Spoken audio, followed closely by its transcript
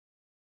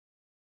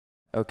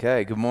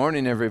Okay, good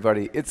morning,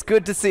 everybody. It's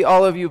good to see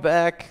all of you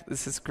back.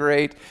 This is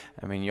great.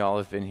 I mean, y'all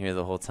have been here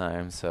the whole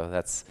time, so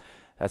that's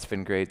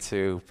been great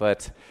too.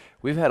 But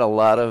we've had a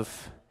lot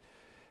of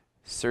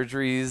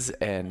surgeries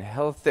and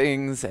health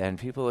things, and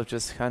people have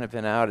just kind of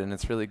been out, and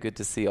it's really good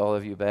to see all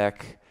of you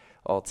back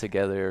all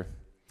together.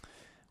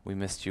 We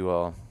missed you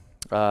all.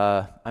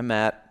 I'm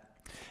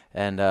Matt,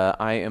 and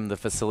I am the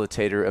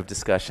facilitator of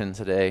discussion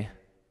today,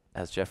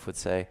 as Jeff would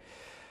say.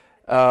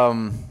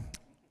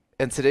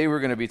 And today we're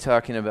going to be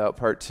talking about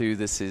part 2.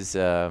 This is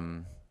I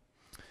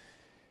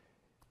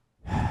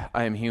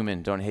Am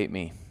Human, Don't Hate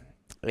Me.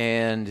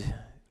 And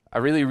I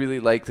really, really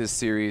like this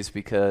series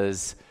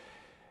because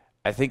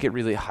I think it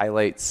really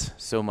highlights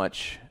so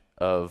much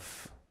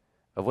of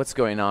what's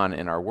going on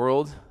in our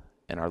world,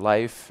 in our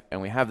life.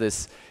 And we have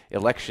this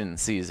election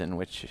season,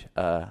 which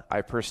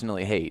I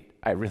personally hate.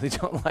 I really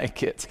don't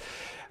like it.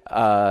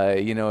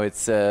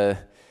 It's...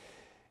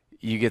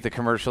 You get the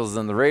commercials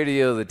on the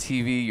radio, the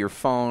TV, your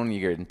phone,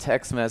 you get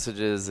text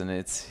messages, and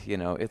it's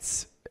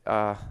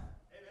no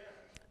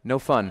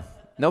fun.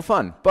 No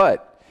fun,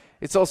 but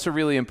it's also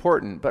really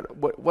important. But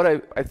what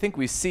I think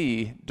we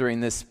see during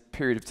this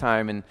period of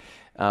time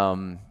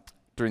and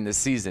during this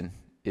season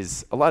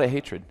is a lot of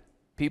hatred.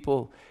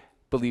 People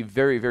believe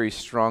very, very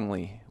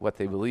strongly what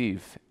they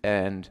believe.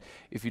 And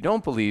if you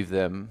don't believe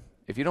them,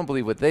 if you don't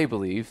believe what they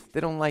believe,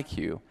 they don't like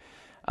you.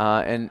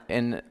 And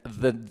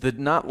the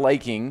not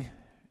liking,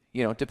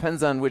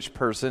 depends on which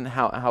person,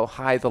 how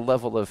high the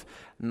level of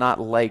not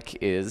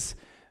like is.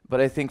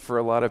 But I think for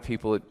a lot of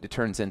people, it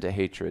turns into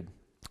hatred.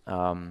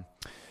 And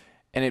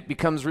it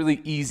becomes really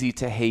easy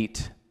to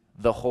hate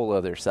the whole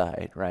other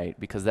side, right?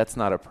 Because that's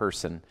not a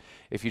person.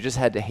 If you just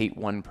had to hate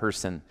one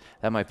person,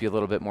 that might be a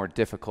little bit more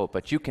difficult.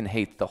 But you can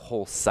hate the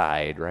whole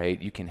side,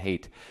 right? You can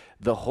hate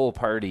the whole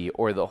party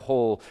or the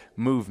whole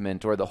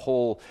movement or the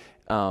whole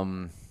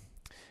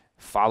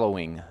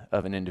following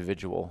of an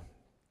individual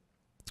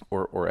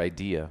or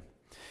idea.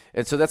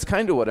 And so that's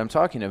kind of what I'm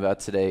talking about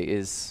today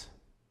is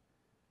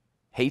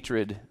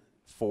hatred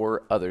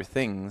for other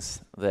things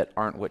that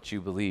aren't what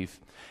you believe.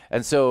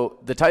 And so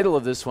the title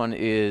of this one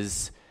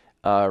is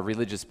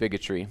Religious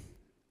Bigotry.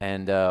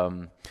 And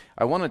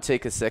I want to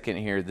take a second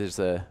here. There's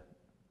a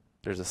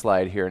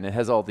slide here, and it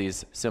has all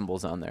these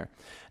symbols on there.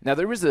 Now,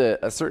 there was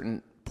a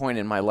certain point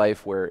in my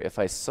life where if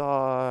I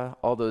saw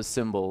all those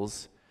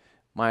symbols,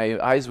 my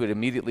eyes would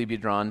immediately be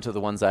drawn to the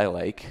ones I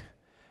like.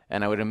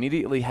 And I would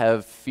immediately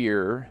have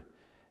fear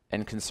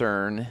and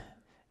concern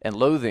and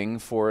loathing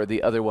for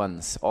the other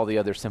ones, all the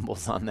other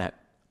symbols on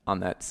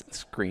that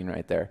screen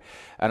right there.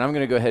 And I'm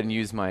going to go ahead and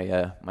use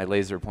my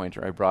laser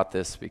pointer. I brought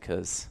this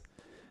because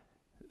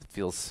it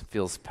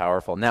feels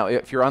powerful. Now,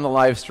 if you're on the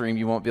live stream,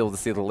 you won't be able to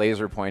see the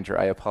laser pointer.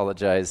 I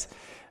apologize,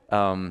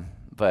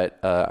 but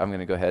I'm going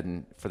to go ahead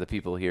and for the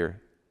people here.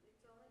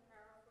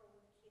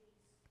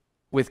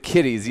 With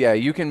kitties, yeah,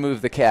 you can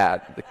move the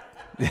cat.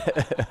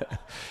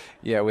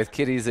 Yeah, with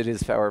kitties it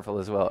is powerful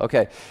as well.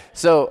 Okay,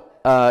 so,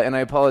 and I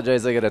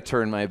apologize, I got to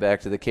turn my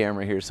back to the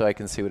camera here so I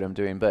can see what I'm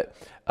doing. But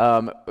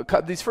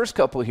these first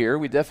couple here,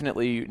 we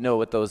definitely know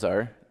what those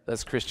are.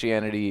 That's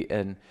Christianity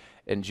and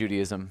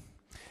Judaism.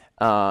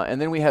 And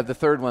then we have the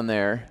third one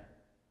there.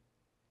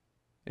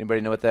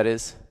 Anybody know what that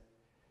is?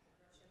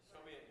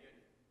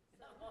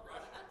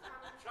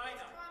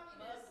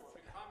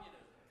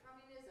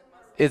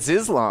 It's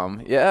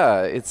Islam.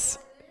 Yeah,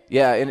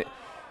 and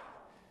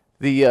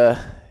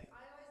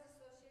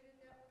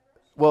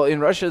well,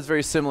 in Russia it's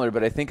very similar,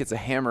 but I think it's a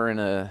hammer and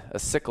a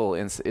sickle,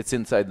 and it's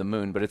inside the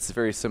moon, but it's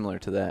very similar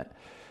to that.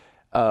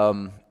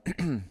 And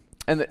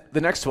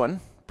the next one,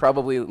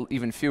 probably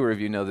even fewer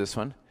of you know this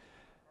one.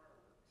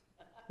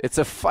 It's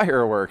a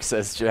firework,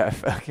 says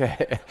Jeff.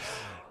 Okay.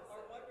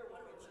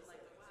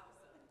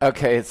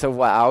 Okay, it's a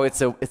wow.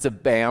 It's a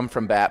BAM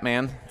from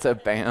Batman. It's a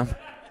BAM.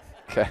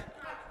 Okay.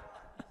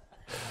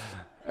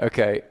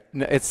 Okay.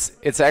 No,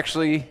 it's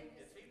actually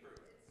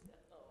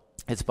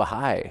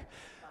Baha'i.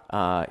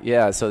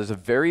 Yeah, so there's a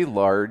very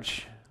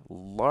large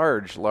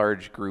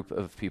group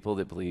of people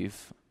that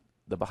believe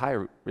the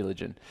Baha'i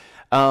religion.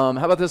 How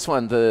about this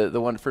one?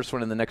 The first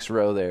one in the next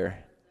row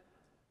there.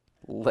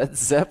 Led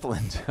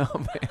Zeppelin. Oh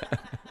man,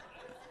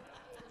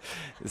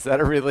 is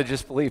that a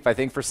religious belief? I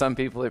think for some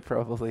people it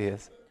probably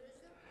is.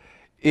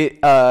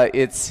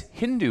 It's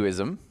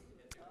Hinduism.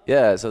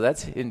 Yeah, so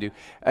that's Hindu.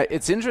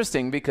 It's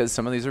interesting because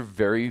some of these are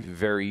very,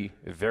 very,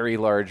 very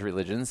large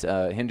religions.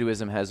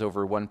 Hinduism has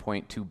over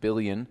 1.2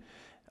 billion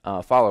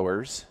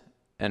followers,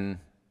 and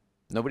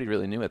nobody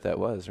really knew what that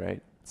was,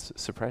 right? It's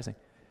surprising.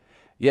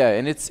 Yeah,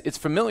 and it's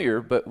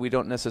familiar, but we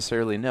don't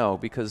necessarily know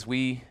because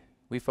we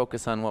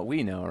focus on what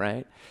we know,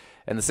 right?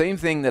 And the same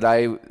thing that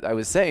I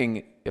was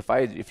saying,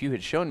 if you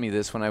had shown me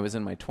this when I was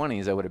in my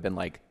 20s, I would have been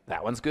like,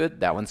 that one's good,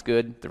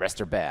 the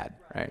rest are bad,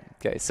 right?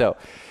 Okay, so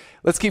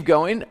let's keep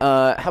going.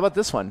 How about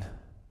this one?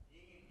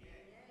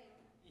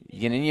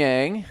 Yin and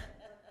Yang.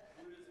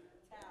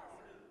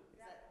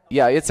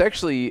 Yeah, it's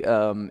actually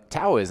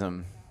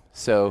Taoism.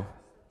 So,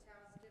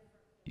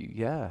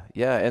 yeah,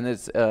 and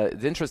it's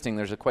interesting.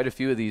 There's quite a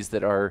few of these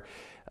that are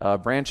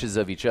branches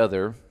of each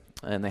other.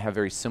 and they have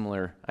very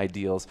similar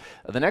ideals.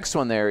 The next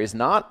one there is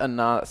not a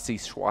Nazi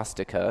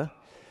swastika.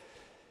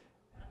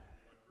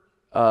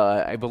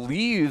 I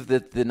believe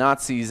that the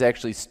Nazis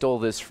actually stole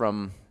this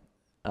from,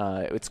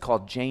 it's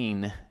called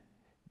Jainism,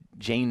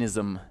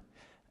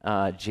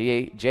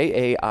 Jain,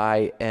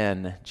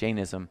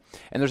 Jainism.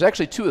 And there's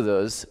actually two of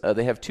those.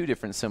 They have two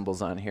different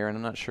symbols on here, and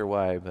I'm not sure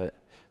why, but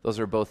those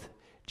are both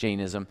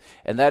Jainism.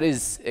 And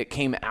it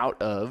came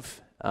out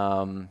of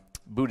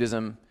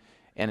Buddhism,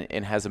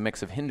 and has a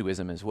mix of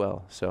Hinduism as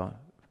well. So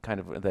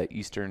kind of that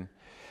Eastern.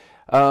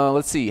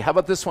 Let's see. How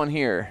about this one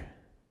here?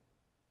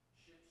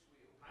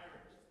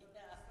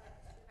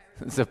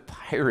 It's a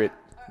pirate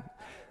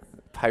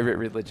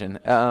religion.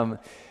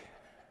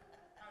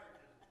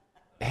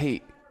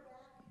 Hey,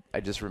 I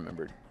just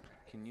remembered.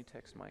 Can you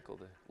text Michael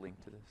the link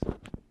to this?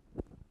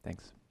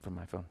 Thanks, from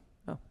my phone.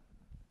 Oh.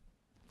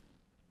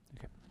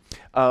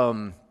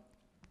 Okay.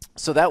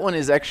 So that one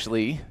is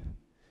actually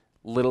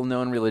little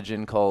known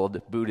religion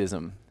called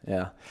Buddhism.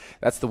 Yeah.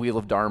 That's the Wheel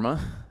of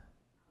Dharma.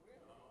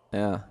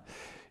 Yeah.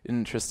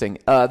 Interesting.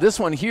 This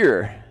one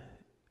here,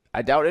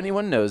 I doubt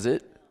anyone knows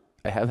it.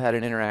 I have had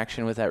an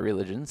interaction with that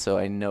religion, so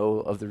I know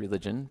of the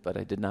religion, but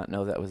I did not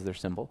know that was their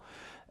symbol.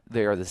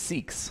 They are the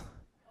Sikhs.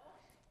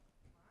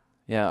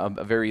 Yeah,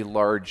 a very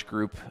large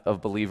group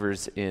of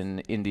believers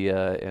in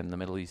India and the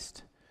Middle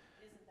East.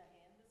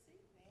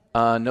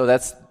 No,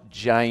 that's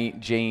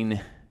Jainism.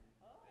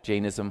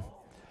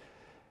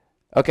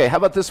 Okay, how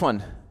about this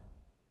one?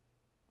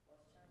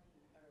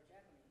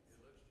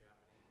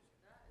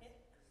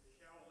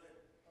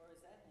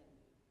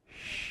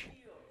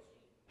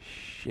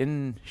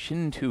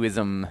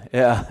 Shintoism.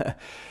 Yeah,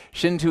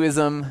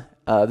 Shintoism.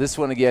 This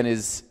one again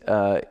is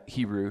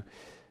Hebrew,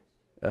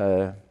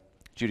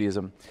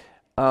 Judaism.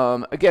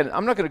 Again,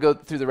 I'm not going to go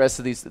through the rest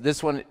of these.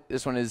 This one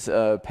is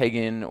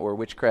pagan or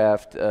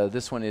witchcraft.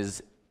 This one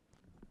is,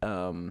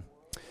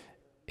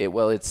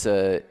 it's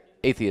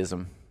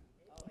atheism.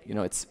 You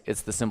know,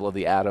 it's the symbol of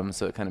the atom,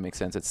 so it kind of makes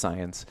sense. It's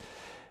science.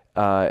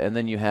 And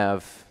then you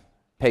have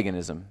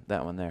paganism,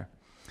 that one there.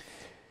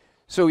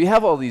 So you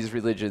have all these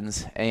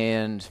religions,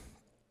 and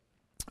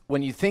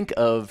when you think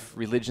of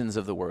religions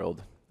of the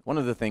world, one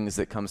of the things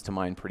that comes to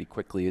mind pretty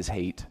quickly is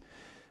hate,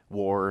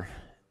 war,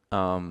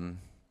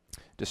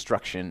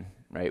 destruction,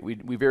 right?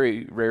 We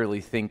very rarely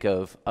think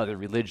of other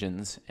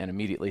religions and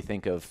immediately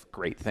think of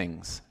great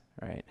things,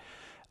 right?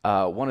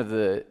 One of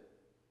the,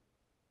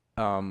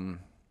 I'll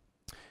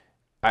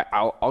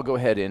go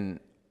ahead and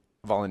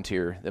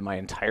volunteer that my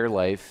entire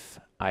life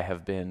I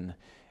have been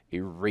a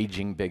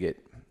raging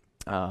bigot.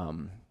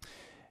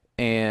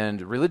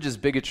 And religious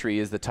bigotry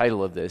is the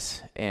title of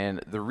this.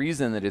 And the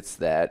reason that it's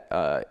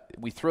that,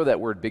 we throw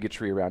that word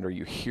bigotry around, or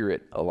you hear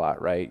it a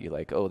lot, right? You're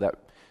like, oh,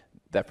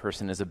 that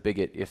person is a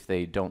bigot if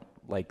they don't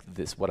like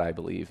this, what I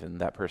believe, and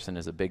that person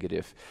is a bigot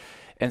if.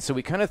 And so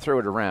we kind of throw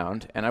it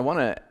around, and I want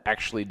to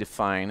actually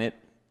define it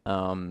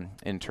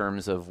in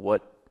terms of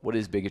what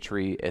is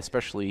bigotry,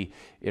 especially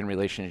in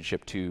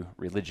relationship to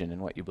religion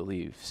and what you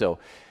believe. So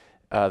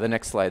the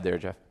next slide there,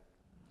 Jeff.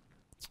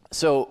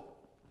 So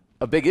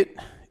a bigot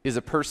is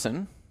a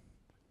person,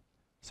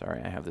 sorry,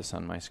 I have this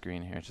on my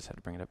screen here, I just had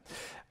to bring it up,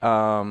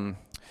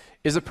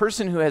 is a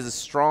person who has a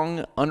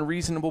strong,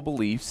 unreasonable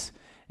beliefs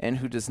and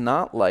who does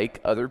not like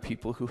other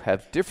people who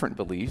have different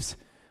beliefs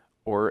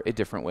or a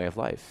different way of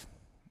life.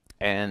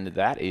 And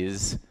that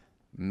is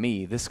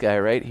me, this guy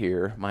right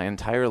here. My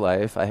entire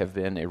life I have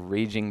been a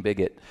raging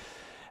bigot.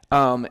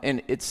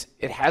 And it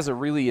has a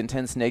really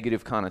intense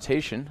negative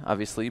connotation,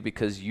 obviously,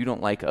 because you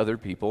don't like other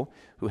people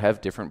who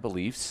have different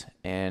beliefs,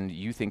 and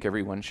you think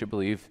everyone should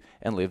believe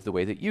and live the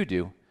way that you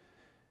do.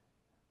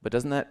 But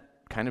doesn't that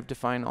kind of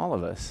define all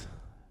of us?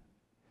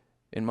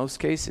 In most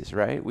cases,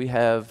 right? We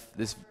have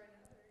this,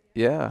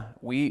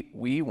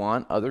 we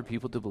want other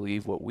people to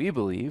believe what we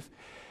believe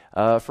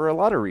for a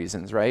lot of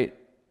reasons, right?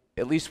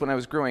 At least when I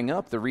was growing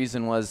up, the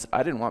reason was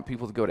I didn't want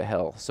people to go to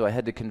hell, so I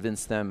had to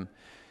convince them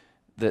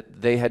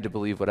that they had to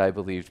believe what I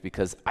believed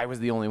because I was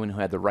the only one who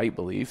had the right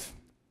belief,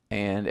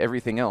 and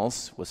everything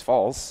else was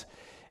false.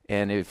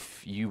 And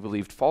if you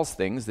believed false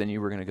things, then you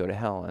were going to go to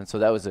hell. And so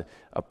that was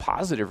a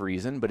positive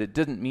reason, but it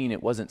didn't mean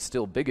it wasn't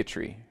still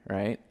bigotry,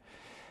 right?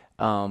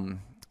 I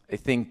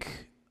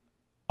think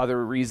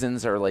other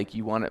reasons are like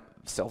you want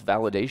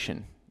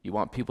self-validation. You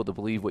want people to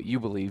believe what you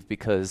believe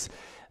because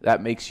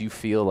that makes you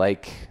feel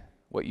like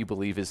what you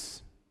believe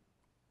is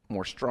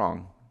more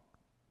strong,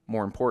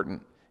 more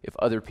important. If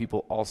other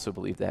people also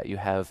believe that, you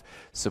have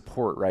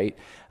support, right?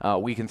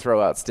 We can throw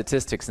out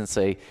statistics and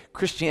say,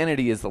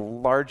 Christianity is the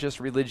largest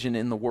religion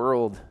in the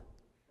world.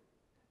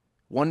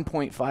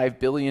 1.5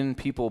 billion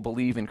people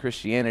believe in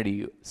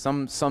Christianity.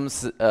 Some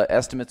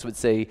estimates would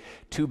say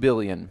 2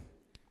 billion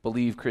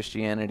believe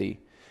Christianity,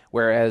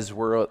 whereas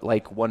we're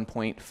like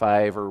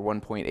 1.5 or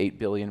 1.8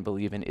 billion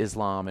believe in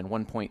Islam, and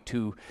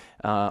 1.2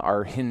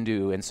 are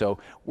Hindu. And so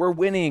we're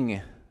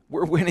winning.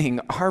 We're winning.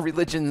 Our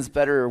religion's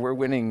better. We're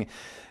winning.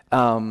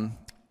 And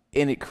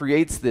it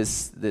creates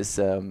this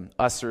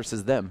us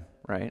versus them,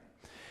 right?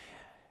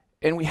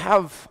 And we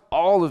have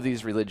all of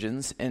these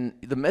religions, and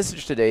the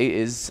message today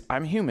is,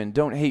 I'm human,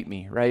 don't hate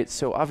me, right?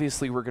 So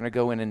obviously we're going to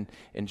go in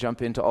and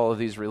jump into all of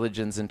these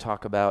religions and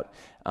talk about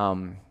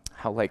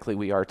how likely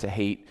we are to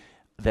hate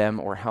them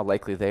or how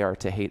likely they are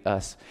to hate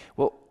us.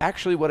 Well,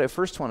 actually what I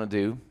first want to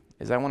do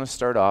is I want to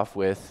start off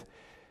with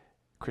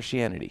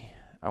Christianity.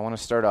 I want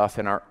to start off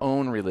in our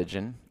own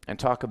religion and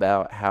talk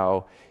about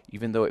how,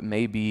 even though it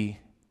may be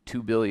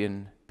 2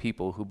 billion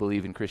people who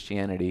believe in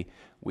Christianity,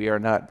 we are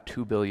not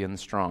 2 billion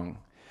strong.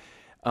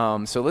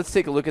 So let's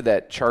take a look at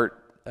that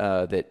chart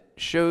that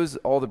shows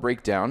all the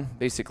breakdown.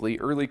 Basically,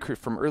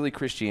 from early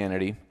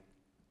Christianity,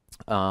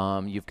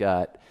 you've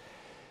got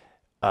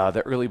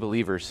the early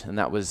believers, and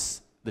that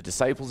was the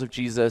disciples of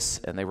Jesus,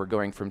 and they were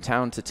going from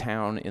town to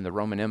town in the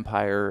Roman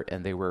Empire,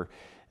 and they were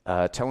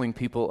telling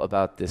people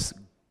about this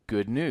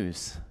good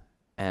news.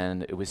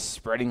 And it was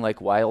spreading like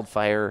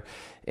wildfire,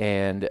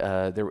 and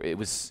it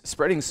was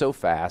spreading so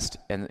fast,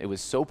 and it was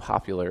so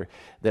popular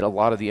that a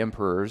lot of the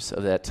emperors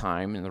of that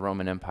time in the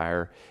Roman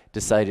Empire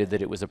decided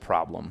that it was a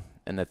problem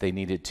and that they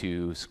needed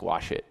to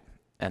squash it,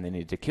 and they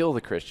needed to kill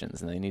the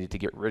Christians, and they needed to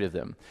get rid of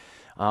them.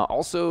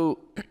 Also,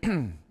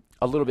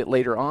 a little bit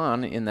later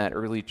on in that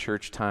early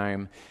church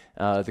time,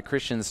 the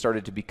Christians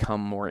started to become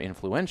more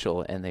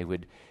influential, and they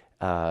would,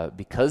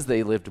 because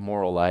they lived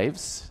moral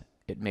lives,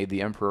 it made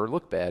the emperor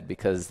look bad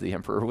because the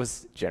emperor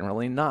was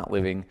generally not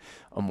living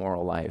a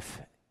moral life.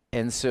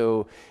 And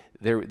so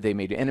they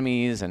made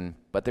enemies,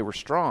 but they were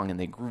strong, and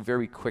they grew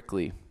very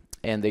quickly.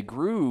 And they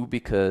grew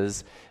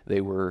because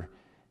they were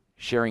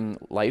sharing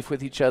life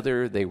with each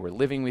other, they were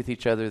living with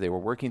each other, they were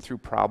working through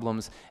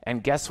problems.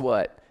 And guess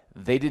what?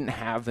 They didn't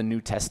have the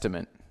New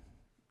Testament.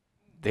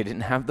 They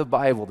didn't have the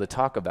Bible to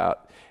talk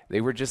about.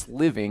 They were just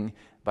living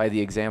by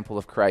the example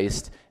of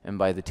Christ and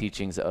by the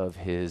teachings of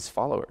his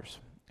followers.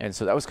 And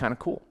so that was kind of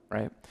cool,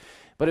 right?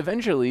 But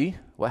eventually,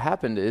 what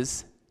happened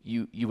is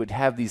you would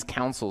have these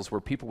councils where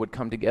people would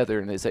come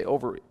together and they say,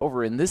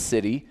 over in this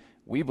city,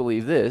 we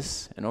believe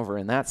this, and over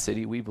in that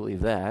city, we believe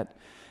that.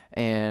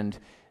 And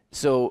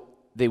so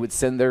they would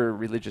send their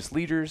religious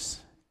leaders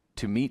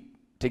to meet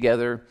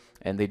together,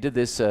 and they did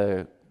this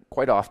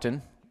quite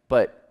often.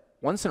 But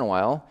once in a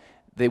while,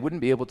 they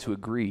wouldn't be able to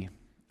agree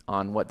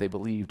on what they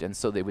believed, and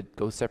so they would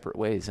go separate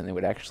ways, and they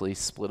would actually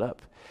split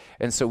up.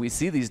 And so we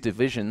see these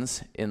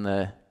divisions in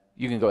the...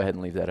 You can go ahead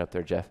and leave that up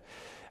there, Jeff.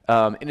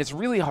 And it's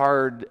really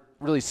hard,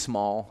 really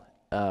small.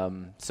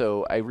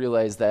 So I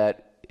realized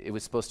that it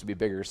was supposed to be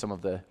bigger.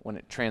 When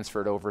it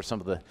transferred over,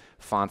 some of the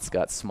fonts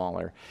got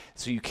smaller.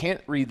 So you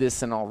can't read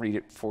this, and I'll read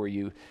it for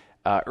you.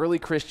 Early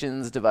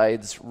Christians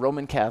divides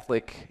Roman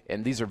Catholic,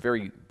 and these are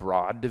very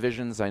broad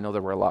divisions. I know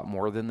there were a lot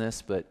more than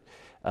this, but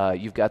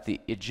you've got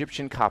the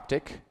Egyptian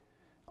Coptic,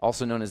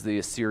 also known as the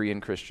Assyrian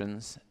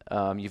Christians.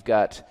 You've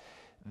got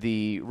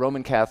the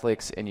Roman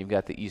Catholics, and you've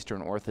got the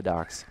Eastern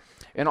Orthodox.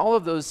 And all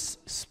of those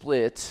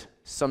split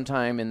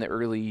sometime in the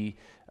early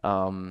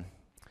AD,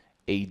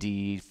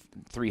 300s,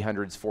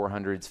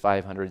 400s,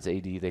 500s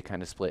AD. They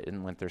kind of split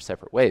and went their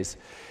separate ways.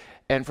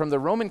 And from the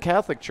Roman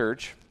Catholic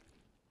Church,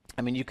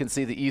 I mean, you can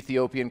see the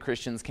Ethiopian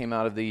Christians came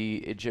out of the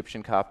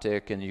Egyptian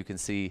Coptic, and you can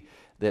see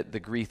that the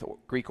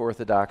Greek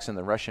Orthodox and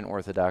the Russian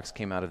Orthodox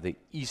came out of the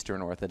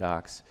Eastern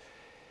Orthodox.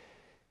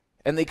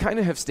 And they kind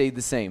of have stayed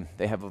the same.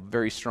 They have a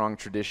very strong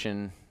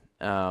tradition.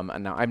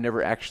 And now, I've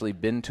never actually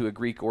been to a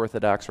Greek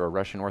Orthodox or a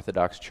Russian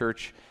Orthodox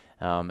church,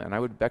 and I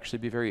would actually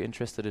be very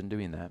interested in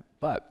doing that.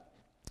 But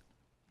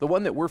the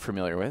one that we're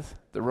familiar with,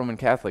 the Roman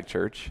Catholic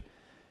Church,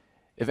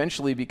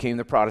 eventually became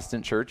the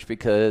Protestant Church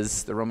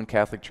because the Roman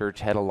Catholic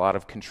Church had a lot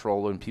of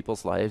control in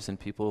people's lives, and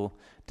people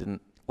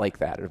didn't like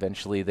that.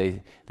 Eventually,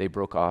 they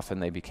broke off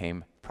and they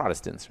became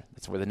Protestants.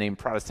 That's where the name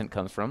Protestant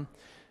comes from.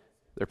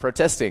 They're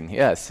protesting,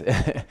 yes.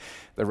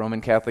 The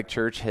Roman Catholic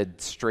Church had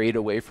strayed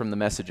away from the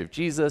message of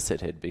Jesus.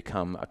 It had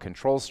become a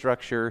control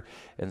structure,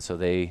 and so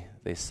they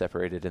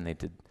separated, and they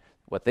did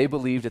what they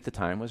believed at the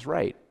time was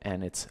right.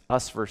 And it's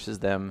us versus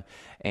them.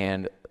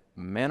 And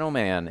man, oh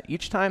man,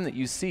 each time that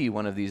you see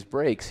one of these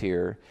breaks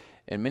here,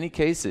 in many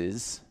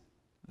cases,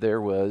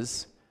 there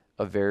was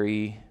a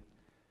very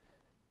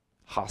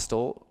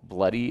hostile,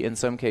 bloody, in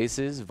some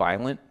cases,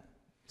 violent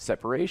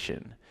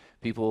separation.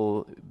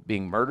 People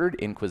being murdered,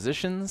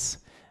 inquisitions,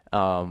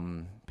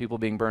 people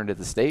being burned at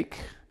the stake.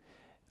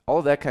 All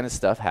of that kind of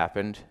stuff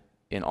happened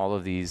in all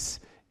of these,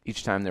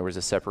 each time there was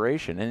a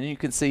separation. And you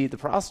can see the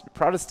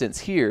Protestants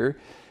here,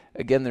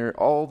 again, there are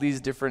all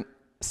these different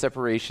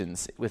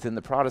separations within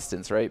the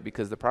Protestants, right?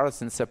 Because the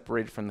Protestants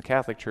separated from the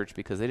Catholic Church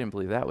because they didn't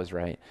believe that was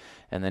right.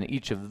 And then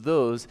each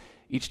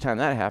time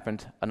that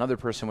happened, another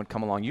person would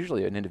come along,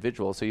 usually an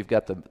individual. So you've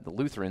got the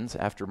Lutherans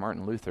after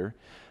Martin Luther.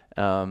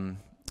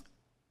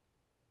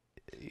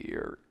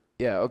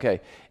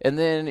 And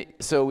then,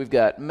 so we've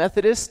got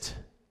Methodist,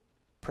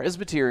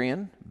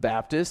 Presbyterian,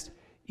 Baptist,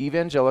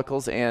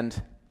 Evangelicals,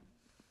 and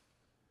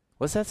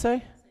what's that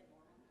say?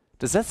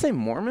 Does that say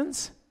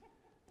Mormons?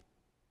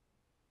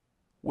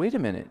 Wait a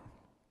minute.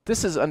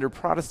 This is under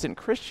Protestant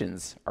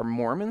Christians. Are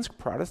Mormons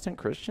Protestant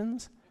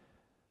Christians?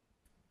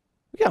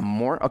 Yeah,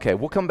 more. Okay,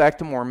 we'll come back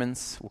to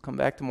Mormons. We'll come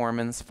back to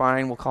Mormons.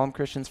 Fine, we'll call them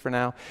Christians for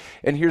now.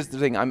 And here's the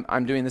thing: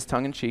 I'm doing this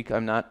tongue in cheek.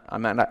 I'm not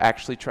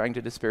actually trying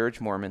to disparage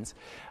Mormons,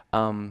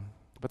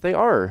 but they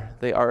are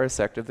a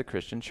sect of the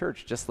Christian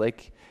church, just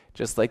like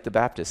the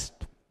Baptist,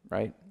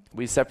 right?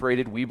 We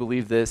separated. We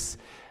believe this,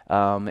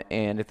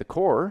 and at the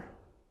core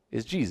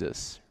is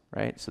Jesus,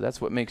 right? So that's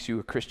what makes you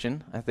a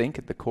Christian, I think,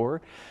 at the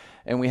core.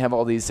 And we have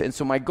all these. And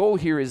so my goal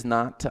here is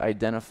not to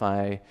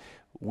identify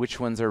which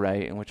ones are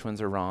right and which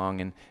ones are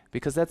wrong, and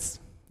because that's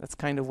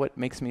kind of what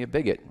makes me a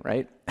bigot,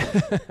 right?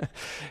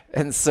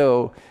 And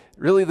so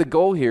really the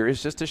goal here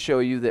is just to show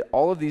you that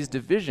all of these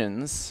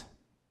divisions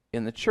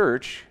in the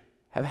church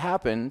have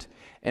happened.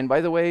 And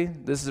by the way,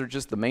 these are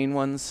just the main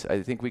ones.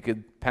 I think we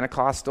could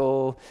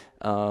Pentecostal,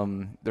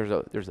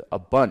 there's a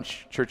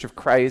bunch, Church of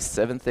Christ,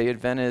 Seventh-day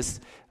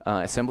Adventist,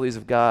 Assemblies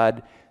of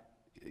God.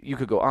 You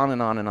could go on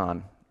and on and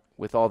on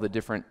with all the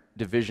different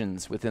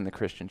divisions within the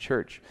Christian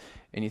church.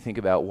 And you think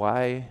about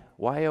why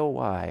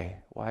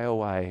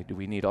do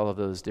we need all of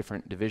those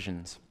different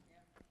divisions?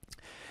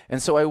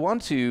 And so I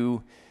want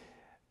to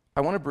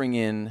bring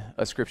in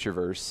a scripture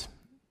verse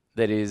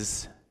that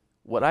is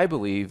what I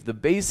believe the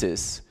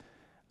basis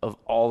of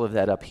all of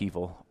that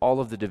upheaval,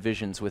 all of the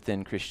divisions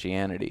within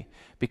Christianity,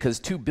 because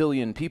 2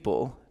 billion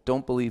people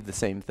don't believe the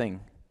same thing,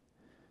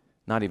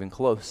 not even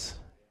close.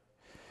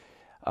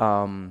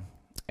 And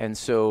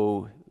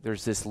so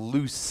there's this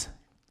loose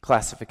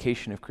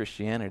classification of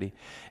Christianity.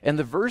 And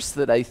the verse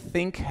that I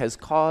think has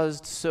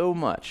caused so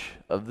much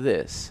of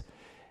this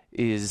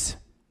is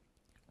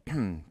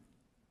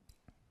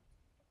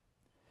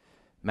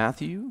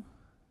Matthew.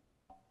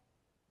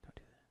 Don't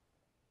do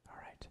that. All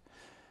right.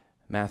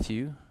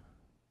 Matthew,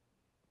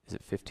 is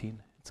it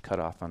 15? It's cut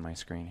off on my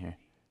screen here.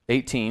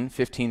 18,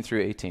 15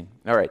 through 18.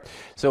 All right.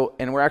 So,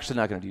 and we're actually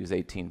not going to use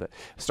 18, but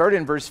start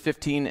in verse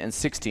 15 and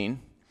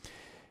 16.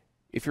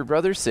 If your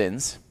brother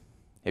sins,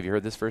 have you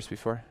heard this verse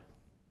before?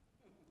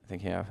 I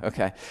think you have.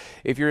 Okay.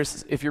 If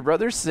your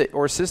brother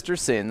or sister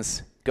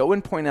sins, go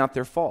and point out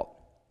their fault,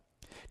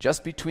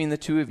 just between the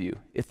two of you.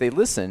 If they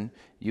listen,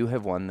 you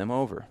have won them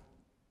over.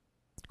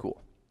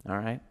 Cool. All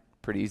right.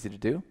 Pretty easy to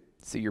do.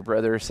 See your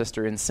brother or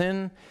sister in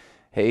sin.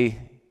 Hey,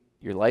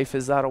 your life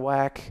is out of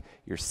whack.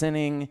 You're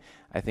sinning.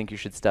 I think you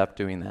should stop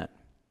doing that.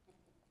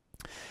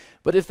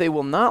 But if they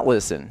will not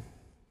listen,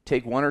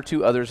 take 1 or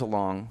 2 others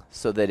along,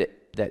 so that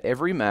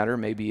every matter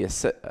may be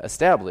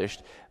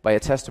established by a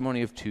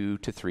testimony of 2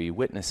 to 3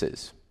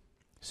 witnesses.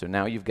 So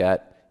now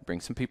bring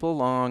some people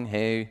along.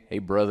 Hey,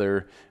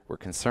 brother, we're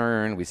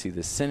concerned. We see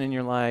this sin in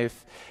your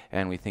life,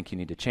 and we think you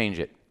need to change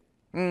it.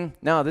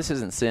 No, this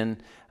isn't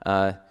sin.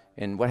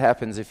 And what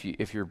happens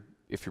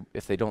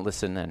if they don't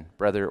listen? Then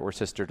brother or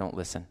sister don't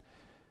listen.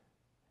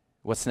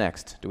 What's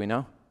next? Do we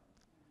know?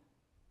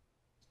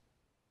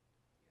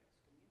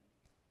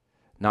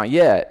 Not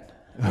yet.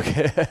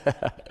 Okay.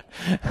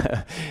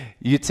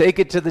 You take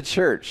it to the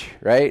church,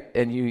 right?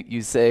 And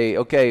you say,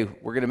 okay,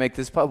 we're going to make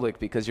this public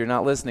because you're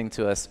not listening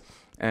to us,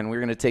 and we're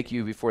going to take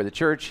you before the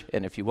church,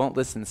 and if you won't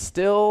listen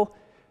still,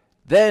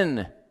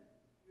 then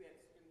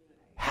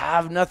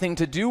have nothing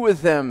to do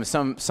with them,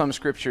 some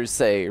scriptures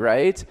say,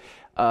 right?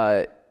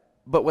 But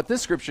what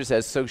this scripture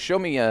says, so show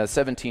me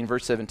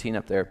verse 17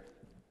 up there.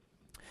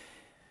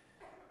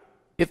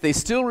 If they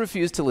still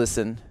refuse to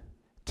listen,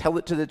 tell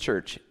it to the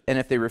church. And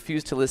if they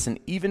refuse to listen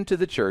even to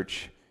the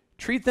church,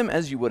 treat them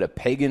as you would a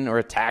pagan or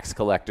a tax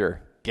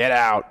collector. Get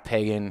out,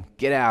 pagan.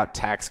 Get out,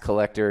 tax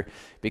collector.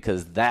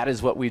 Because that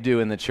is what we do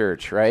in the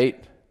church,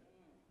 right?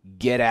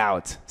 Get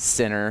out,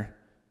 sinner.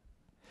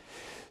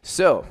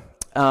 So,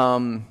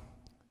 I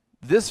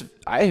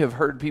have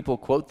heard people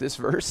quote this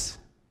verse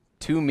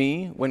to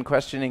me when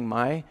questioning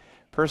my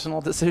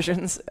personal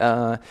decisions,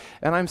 and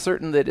I'm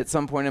certain that at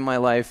some point in my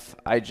life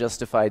I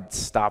justified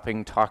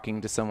stopping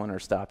talking to someone or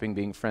stopping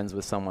being friends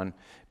with someone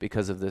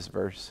because of this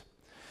verse.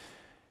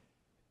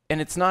 And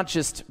it's not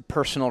just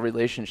personal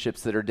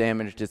relationships that are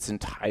damaged, it's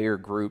entire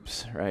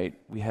groups, right?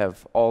 We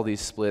have all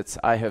these splits.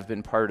 I have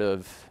been part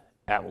of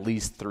at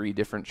least 3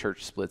 different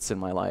church splits in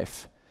my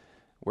life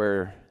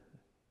where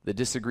the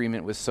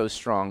disagreement was so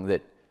strong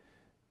that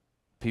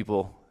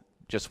people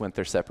just went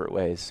their separate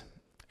ways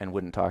and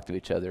wouldn't talk to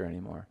each other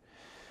anymore.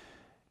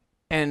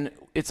 And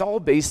it's all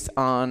based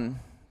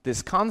on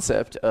this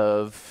concept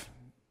of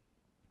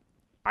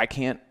I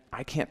can't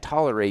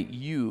tolerate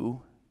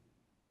you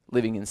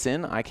living in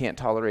sin. I can't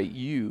tolerate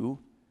you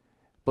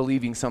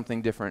believing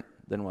something different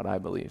than what I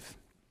believe.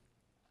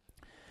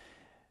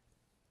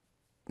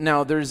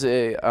 Now there's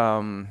this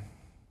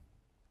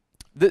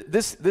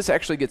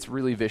actually gets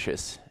really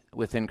vicious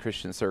within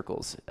Christian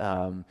circles.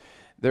 I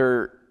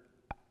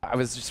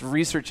was just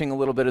researching a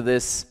little bit of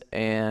this,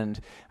 and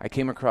I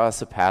came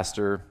across a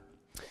pastor.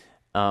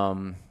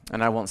 And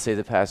I won't say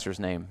the pastor's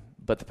name,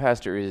 but the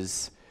pastor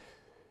is,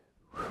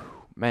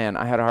 man,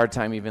 I had a hard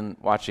time even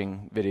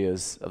watching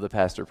videos of the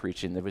pastor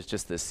preaching. There was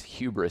just this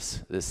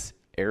hubris, this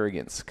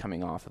arrogance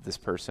coming off of this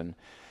person,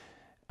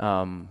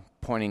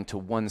 pointing to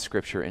one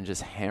scripture and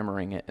just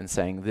hammering it and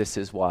saying, this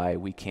is why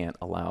we can't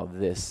allow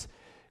this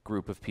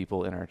group of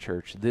people in our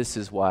church. This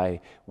is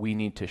why we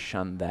need to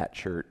shun that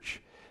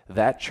church.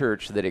 That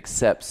church that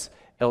accepts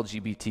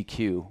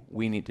LGBTQ,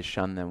 we need to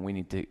shun them. We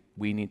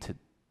need to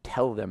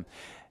tell them.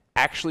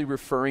 Actually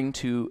referring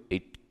to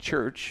a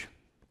church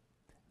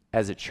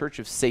as a church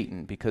of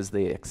Satan because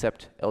they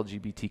accept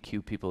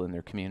LGBTQ people in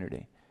their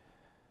community.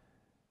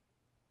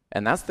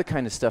 And that's the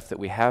kind of stuff that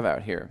we have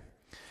out here.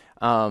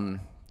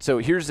 So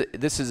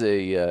this is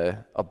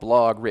a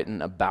blog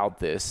written about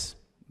this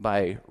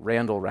by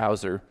Randall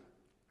Rouser.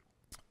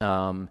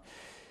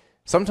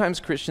 Sometimes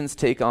Christians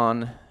take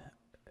on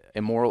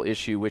a moral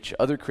issue which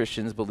other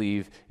Christians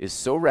believe is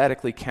so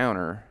radically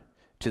counter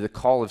to the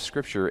call of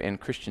Scripture and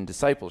Christian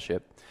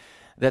discipleship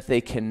that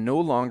they can no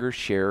longer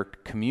share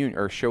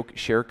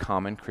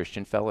common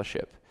Christian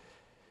fellowship.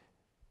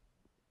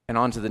 And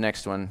on to the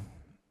next one.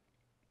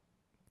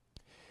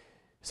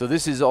 So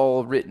this is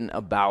all written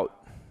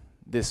about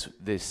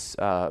this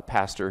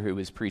pastor who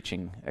is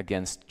preaching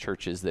against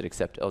churches that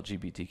accept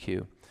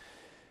LGBTQ.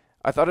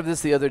 I thought of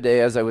this the other day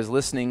as I was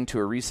listening to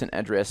a recent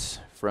address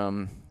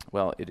from,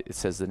 well, it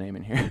says the name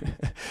in here,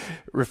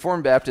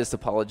 Reformed Baptist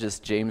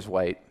apologist James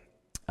White.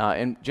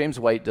 And James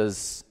White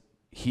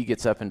he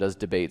gets up and does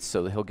debates,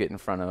 so he'll get in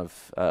front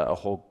of a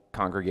whole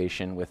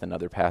congregation with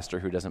another pastor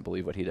who doesn't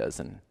believe what he does,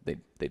 and they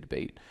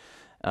debate.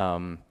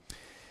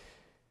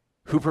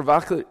 Who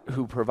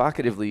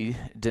provocatively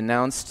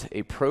denounced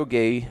a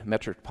pro-gay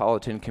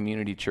metropolitan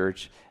community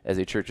church as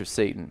a church of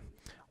Satan.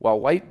 While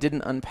White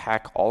didn't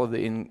unpack all of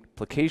the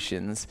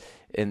implications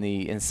in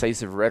the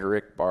incisive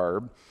rhetoric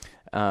barb,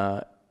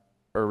 or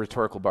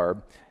rhetorical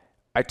barb,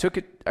 I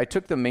took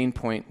the main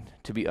point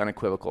to be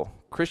unequivocal.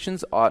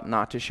 Christians ought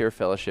not to share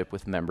fellowship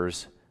with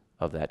members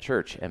of that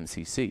church,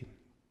 MCC.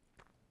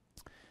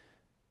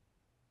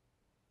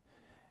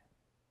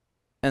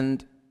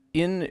 And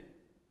in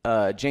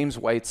James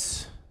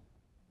White's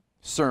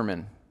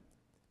sermon,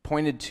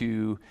 pointed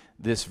to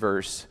this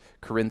verse,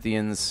 1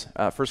 Corinthians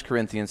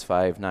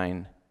 5,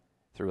 9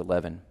 through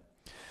 11.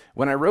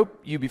 When I wrote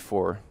you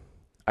before,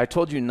 I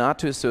told you not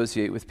to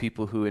associate with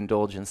people who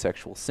indulge in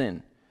sexual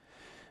sin.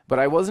 But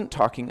I wasn't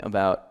talking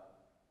about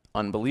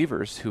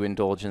unbelievers who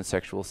indulge in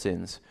sexual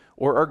sins,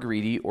 or are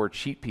greedy, or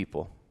cheat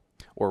people,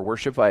 or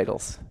worship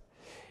idols.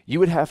 You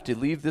would have to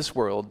leave this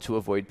world to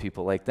avoid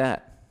people like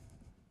that.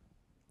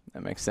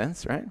 That makes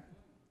sense, right?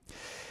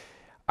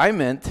 I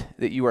meant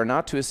that you are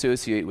not to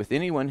associate with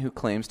anyone who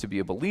claims to be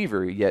a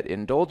believer, yet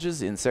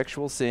indulges in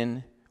sexual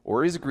sin,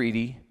 or is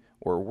greedy,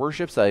 or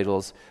worships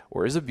idols,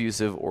 or is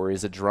abusive, or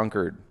is a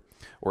drunkard,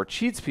 or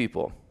cheats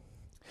people.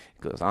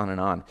 It goes on and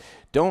on.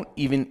 Don't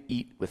even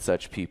eat with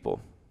such people.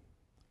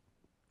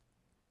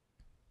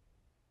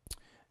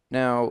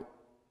 Now,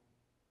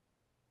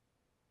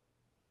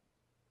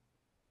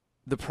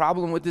 the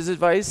problem with this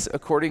advice,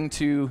 according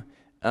to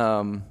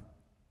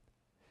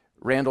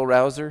Randall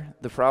Rouser,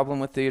 the problem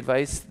with the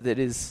advice that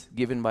is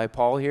given by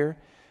Paul here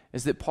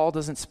is that Paul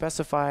doesn't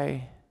specify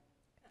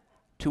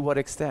to what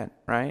extent,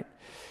 right?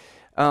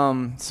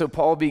 So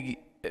Paul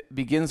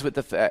begins with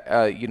the fact,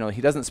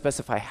 he doesn't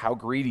specify how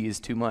greedy is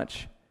too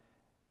much.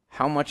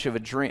 How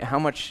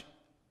much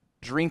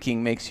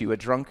drinking makes you a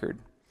drunkard?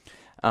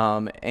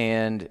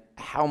 And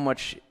how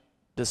much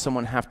does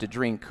someone have to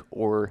drink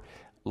or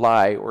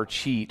lie or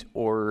cheat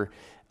or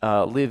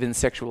live in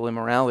sexual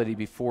immorality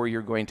before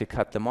you're going to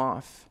cut them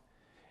off?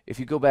 If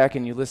you go back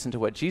and you listen to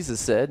what Jesus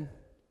said,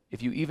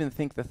 if you even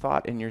think the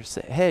thought in your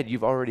head,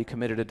 you've already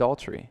committed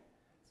adultery.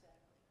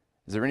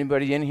 Is there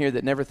anybody in here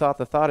that never thought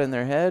the thought in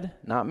their head?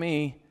 Not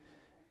me.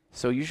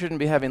 So you shouldn't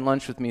be having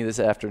lunch with me this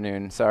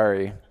afternoon.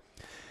 Sorry.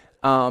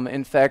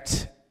 In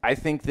fact, I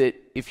think that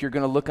if you're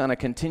going to look on a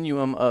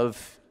continuum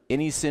of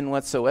any sin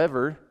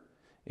whatsoever,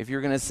 if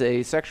you're going to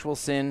say sexual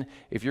sin,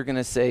 if you're going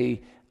to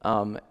say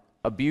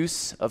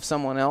abuse of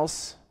someone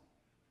else,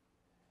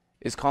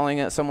 is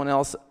calling someone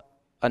else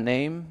a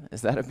name,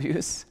 is that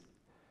abuse?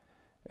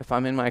 If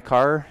I'm in my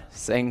car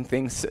saying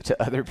things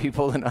to other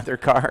people in other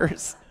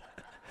cars?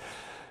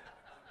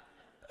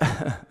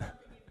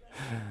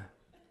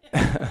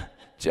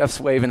 Jeff's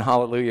waving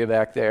hallelujah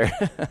back there.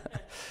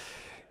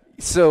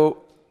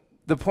 So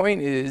the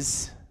point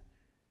is,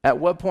 at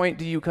what point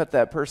do you cut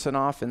that person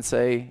off and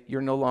say,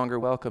 you're no longer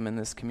welcome in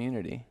this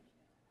community?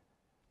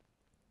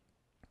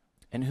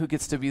 And who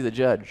gets to be the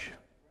judge?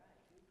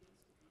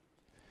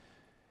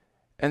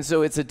 And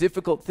so it's a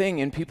difficult thing,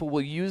 and people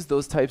will use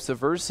those types of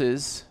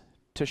verses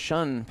to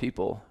shun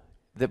people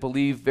that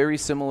believe very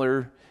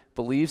similar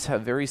beliefs,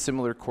 have very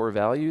similar core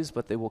values,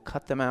 but they will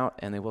cut them out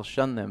and they will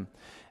shun them.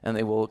 And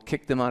they will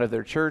kick them out of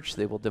their church,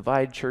 they will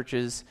divide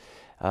churches,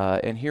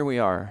 and here we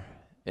are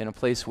in a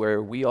place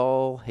where we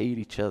all hate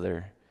each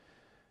other.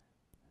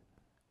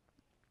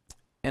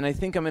 And I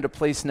think I'm at a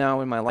place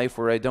now in my life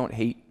where I don't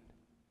hate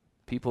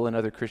people in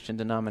other Christian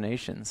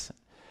denominations,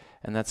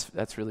 and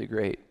that's really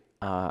great.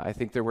 I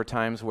think there were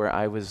times where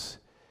I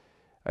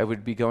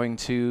would be going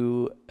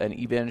to an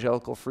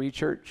evangelical free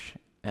church,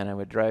 and I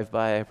would drive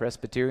by a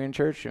Presbyterian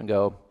church and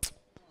go,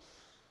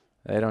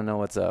 they don't know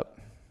what's up.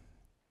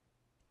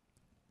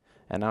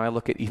 And now I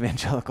look at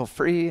evangelical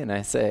free and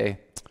I say,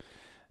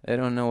 They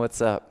don't know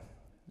what's up,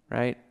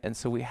 right? And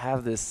so we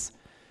have this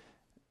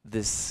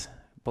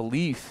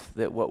belief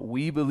that what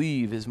we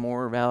believe is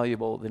more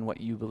valuable than what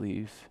you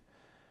believe.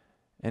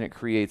 And it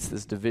creates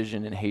this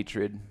division and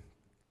hatred.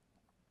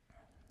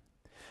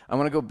 I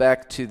want to go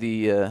back to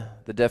the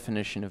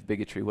definition of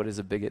bigotry. What is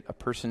a bigot? A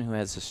person who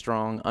has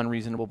strong,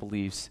 unreasonable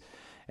beliefs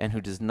and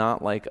who does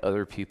not like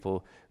other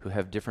people who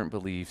have different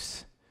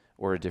beliefs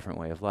or a different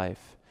way of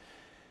life.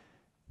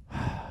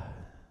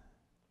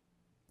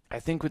 I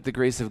think with the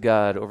grace of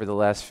God over the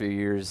last few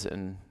years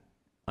and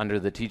under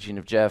the teaching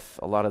of Jeff,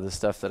 a lot of the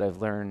stuff that I've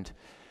learned,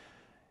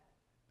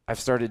 I've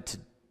started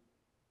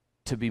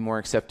to be more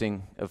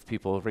accepting of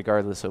people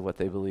regardless of what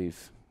they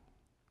believe.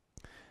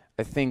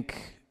 I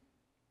think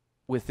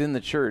within the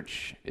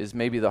church is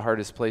maybe the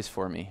hardest place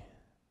for me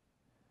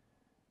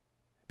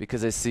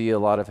because I see a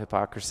lot of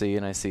hypocrisy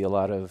and I see a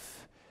lot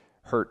of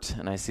hurt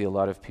and I see a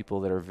lot of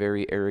people that are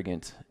very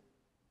arrogant,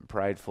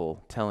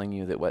 prideful, telling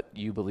you that what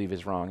you believe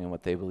is wrong and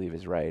what they believe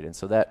is right. And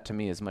so that to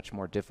me is much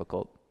more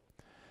difficult.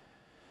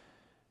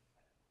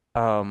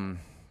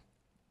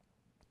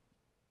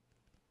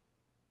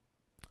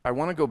 I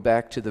want to go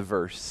back to the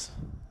verse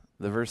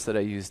that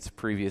I used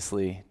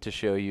previously to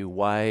show you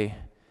why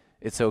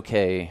it's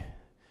okay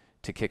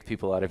to kick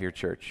people out of your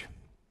church.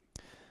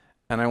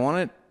 And I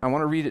want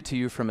to read it to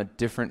you from a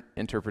different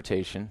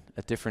interpretation,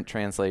 a different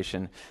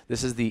translation.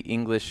 This is the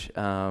English,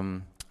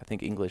 Common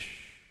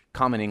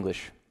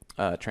English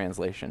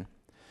translation.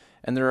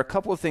 And there are a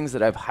couple of things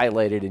that I've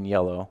highlighted in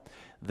yellow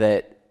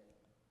that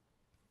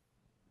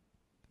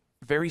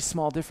very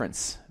small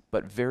difference,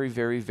 but very,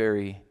 very,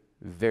 very,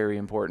 very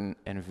important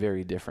and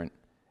very different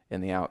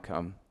in the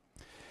outcome.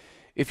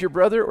 If your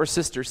brother or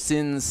sister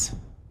sins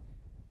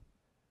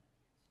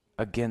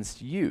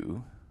against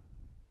you,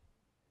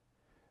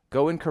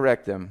 go and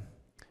correct them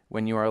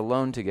when you are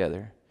alone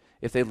together.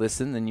 If they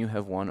listen, then you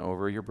have won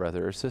over your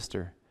brother or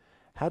sister.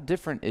 How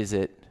different is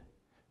it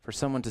for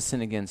someone to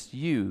sin against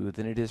you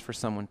than it is for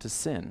someone to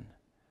sin?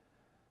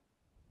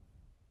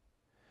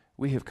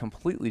 We have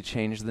completely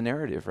changed the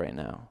narrative right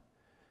now.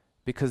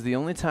 Because the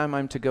only time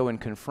I'm to go and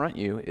confront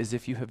you is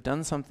if you have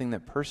done something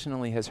that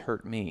personally has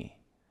hurt me.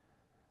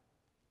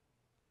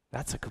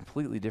 That's a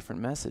completely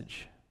different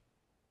message.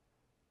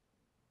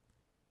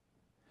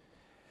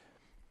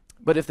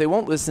 But if they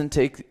won't listen,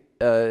 take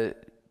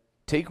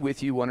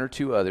with you one or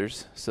two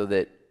others, so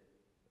that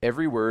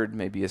every word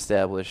may be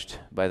established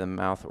by the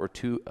mouth of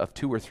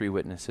two or three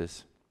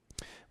witnesses.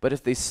 But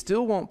if they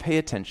still won't pay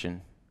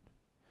attention,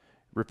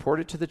 report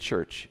it to the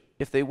church.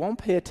 If they won't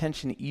pay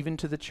attention even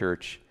to the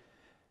church,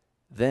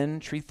 then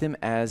treat them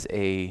as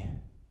a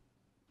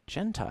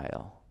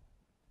Gentile.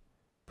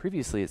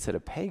 Previously it said a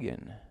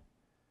pagan,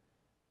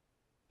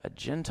 a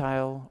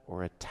Gentile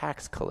or a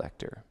tax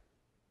collector.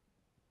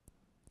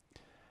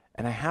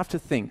 And I have to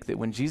think that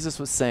when Jesus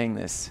was saying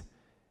this,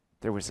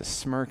 there was a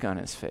smirk on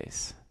his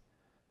face.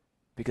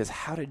 Because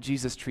how did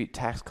Jesus treat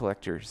tax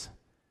collectors?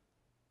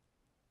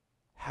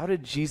 How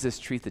did Jesus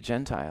treat the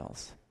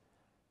Gentiles?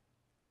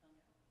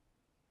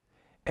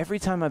 Every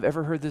time I've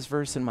ever heard this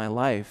verse in my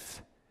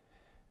life,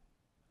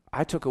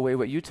 I took away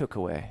what you took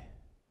away.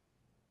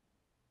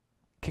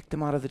 Kick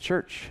them out of the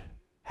church.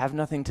 Have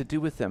nothing to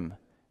do with them.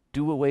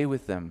 Do away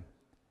with them.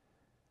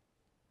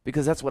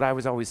 Because that's what I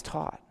was always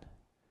taught.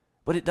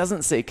 But it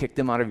doesn't say kick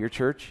them out of your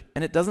church,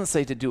 and it doesn't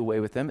say to do away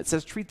with them. It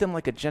says treat them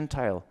like a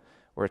Gentile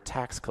or a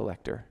tax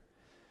collector.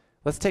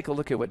 Let's take a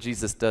look at what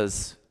Jesus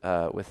does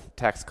with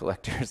tax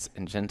collectors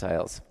and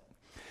Gentiles.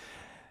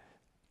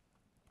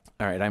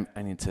 All right,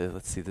 I need to,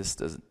 let's see,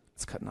 it's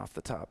cutting off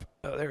the top.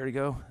 Oh, there we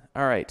go.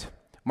 All right.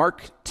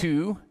 Mark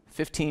 2,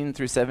 15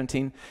 through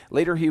 17.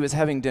 Later he was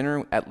having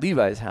dinner at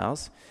Levi's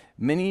house.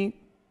 Many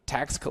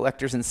tax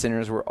collectors and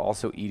sinners were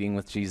also eating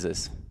with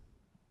Jesus.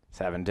 He's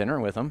having dinner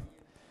with them.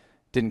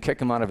 Didn't kick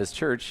him out of his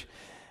church.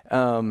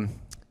 We're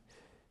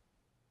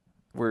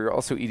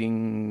also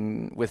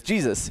eating with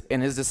Jesus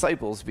and his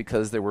disciples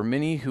because there were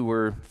many who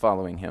were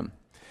following him.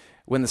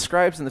 When the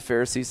scribes and the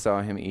Pharisees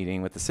saw him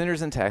eating with the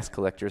sinners and tax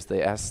collectors,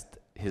 they asked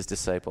his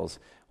disciples,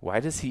 "Why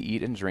does he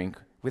eat and drink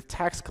with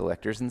tax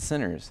collectors and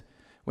sinners?"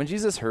 When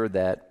Jesus heard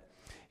that,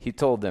 he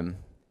told them,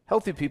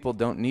 "Healthy people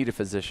don't need a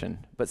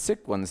physician, but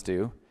sick ones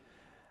do.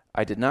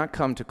 I did not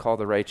come to call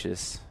the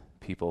righteous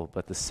people,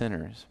 but the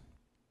sinners."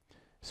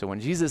 So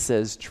when Jesus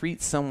says,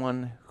 treat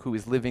someone who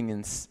is living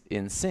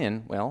in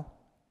sin, well,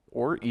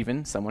 or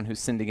even someone who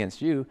sinned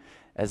against you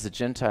as a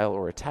Gentile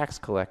or a tax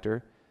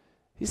collector,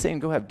 he's saying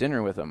go have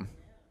dinner with them.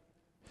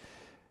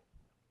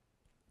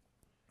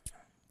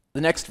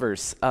 The next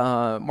verse,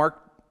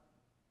 Mark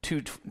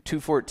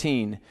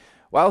 2:14.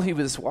 While he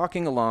was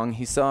walking along,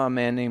 he saw a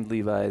man named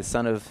Levi, the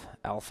son of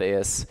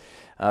Alphaeus,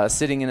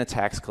 sitting in a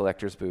tax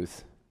collector's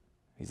booth.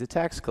 He's a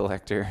tax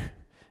collector.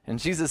 And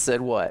Jesus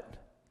said what?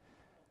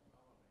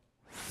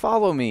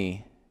 Follow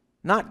me.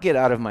 Not get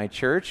out of my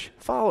church.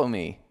 Follow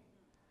me.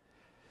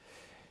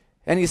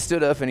 And he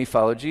stood up and he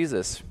followed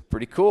Jesus.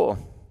 Pretty cool.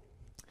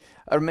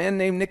 A man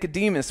named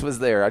Nicodemus was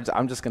there.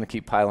 I'm just going to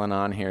keep piling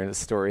on here, the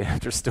story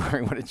after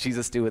story. What did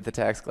Jesus do with the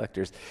tax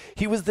collectors?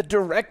 He was the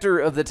director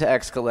of the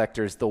tax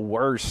collectors, the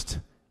worst,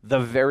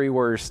 the very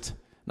worst.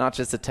 Not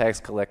just a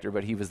tax collector,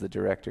 but he was the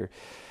director.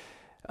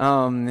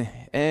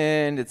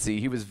 And let's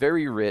see, he was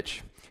very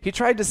rich. He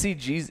tried to see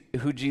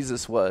who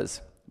Jesus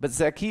was, but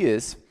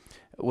Zacchaeus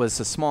was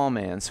a small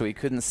man, so he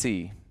couldn't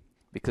see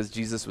because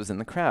Jesus was in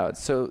the crowd.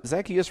 So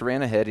Zacchaeus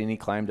ran ahead and he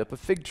climbed up a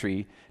fig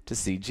tree to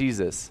see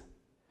Jesus,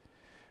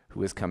 who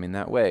was coming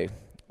that way.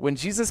 When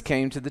Jesus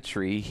came to the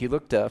tree, he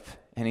looked up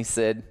and he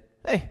said,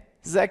 "Hey,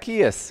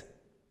 Zacchaeus,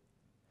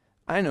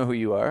 I know who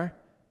you are.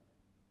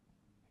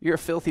 You're a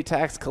filthy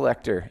tax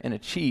collector and a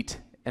cheat.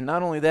 And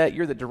not only that,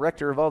 you're the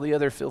director of all the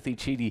other filthy,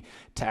 cheaty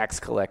tax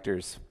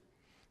collectors.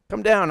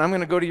 Come down, I'm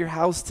going to go to your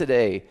house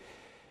today."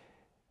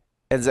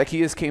 And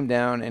Zacchaeus came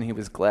down and he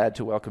was glad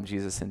to welcome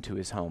Jesus into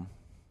his home.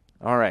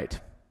 All right,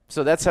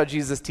 so that's how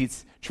Jesus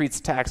treats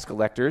tax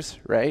collectors,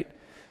 right?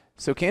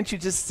 So can't you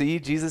just see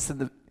Jesus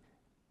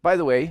by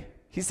the way,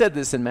 he said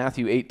this in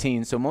Matthew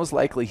 18, so most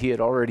likely he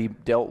had already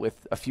dealt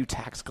with a few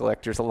tax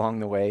collectors along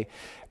the way,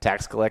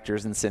 tax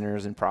collectors and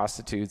sinners and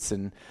prostitutes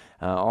and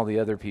all the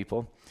other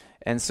people.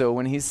 And so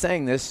when he's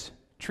saying this,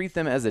 treat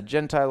them as a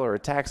Gentile or a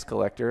tax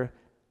collector,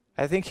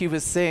 I think he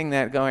was saying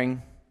that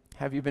going,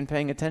 have you been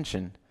paying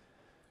attention?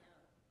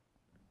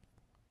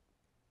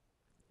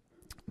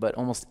 But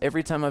almost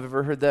every time I've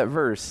ever heard that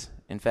verse,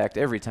 in fact,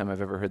 every time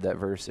I've ever heard that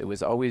verse, it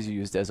was always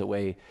used as a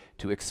way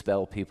to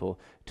expel people,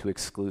 to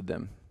exclude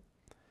them.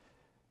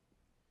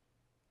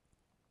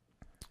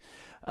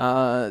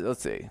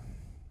 Let's see.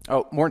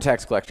 Oh, more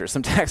tax collectors.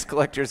 Some tax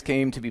collectors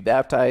came to be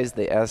baptized.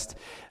 They asked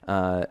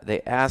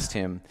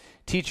him,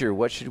 "Teacher,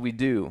 what should we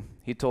do?"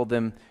 He told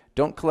them,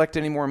 "Don't collect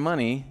any more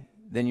money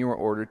than you were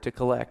ordered to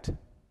collect."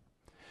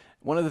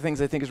 One of the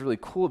things I think is really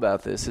cool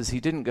about this is he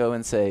didn't go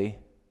and say,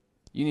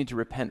 "You need to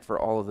repent for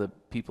all of the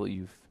people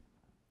you've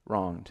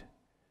wronged."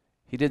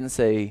 He didn't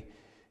say,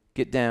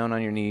 "Get down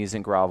on your knees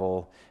and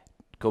grovel,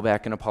 go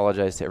back and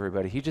apologize to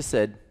everybody." He just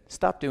said,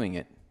 "Stop doing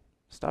it.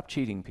 Stop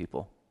cheating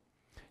people."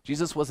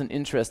 Jesus wasn't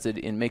interested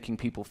in making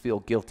people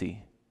feel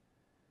guilty.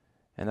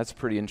 And that's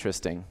pretty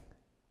interesting,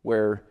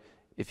 where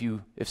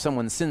if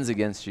someone sins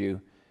against you,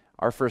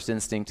 our first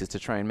instinct is to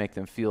try and make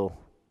them feel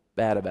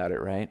bad about it,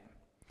 right?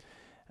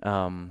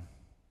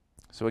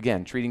 So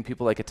again, treating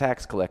people like a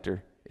tax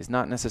collector is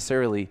not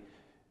necessarily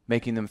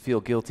making them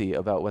feel guilty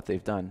about what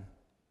they've done,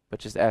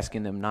 but just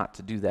asking them not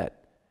to do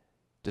that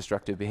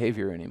destructive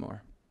behavior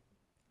anymore.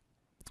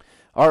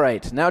 All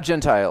right, now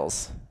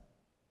Gentiles.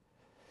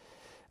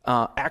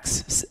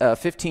 Acts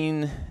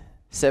 15,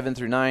 7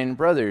 through 9.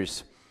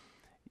 Brothers,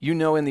 you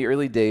know in the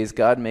early days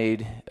God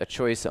made a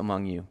choice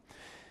among you,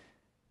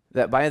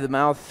 that by the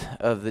mouth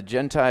of the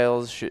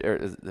Gentiles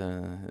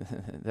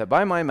that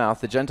by my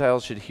mouth the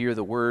Gentiles should hear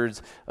the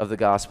words of the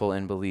gospel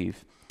and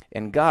believe.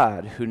 And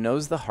God, who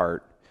knows the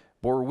heart,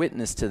 bore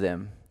witness to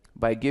them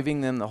by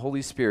giving them the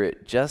Holy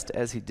Spirit, just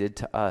as he did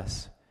to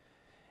us.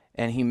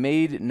 And he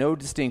made no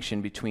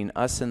distinction between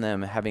us and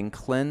them, having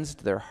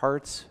cleansed their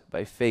hearts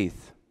by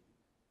faith.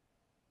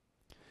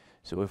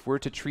 So if we're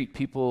to treat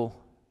people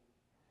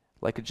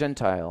like a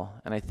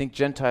Gentile, and I think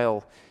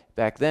Gentile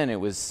back then it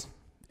was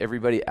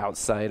everybody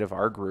outside of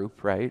our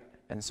group, right?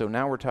 And so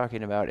now we're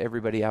talking about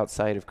everybody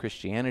outside of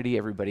Christianity,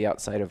 everybody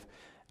outside of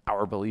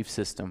our belief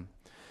system.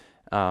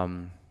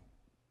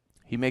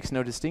 He makes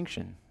no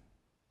distinction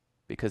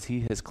because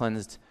he has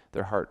cleansed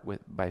their heart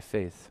by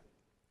faith.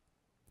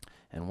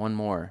 And one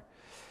more.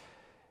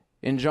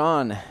 In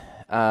John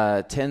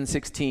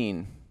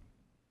 10:16,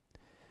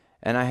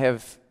 and I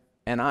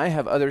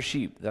have other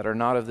sheep that are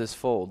not of this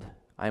fold.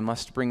 I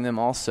must bring them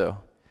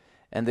also,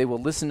 and they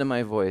will listen to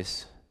my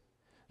voice.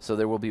 So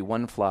there will be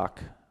one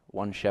flock,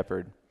 one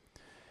shepherd.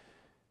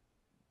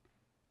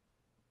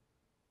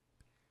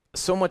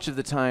 So much of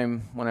the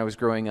time when I was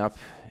growing up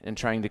and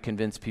trying to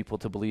convince people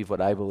to believe what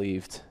I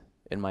believed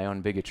in my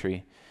own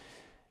bigotry,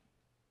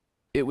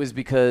 it was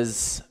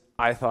because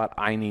I thought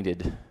I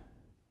needed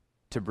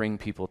to bring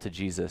people to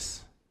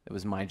Jesus. It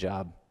was my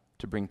job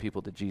to bring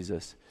people to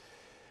Jesus.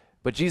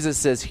 But Jesus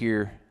says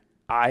here,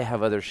 I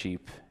have other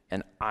sheep,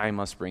 and I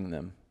must bring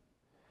them.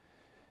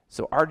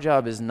 So our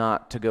job is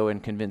not to go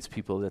and convince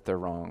people that they're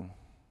wrong.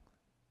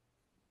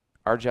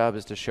 Our job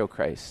is to show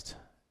Christ,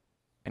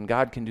 and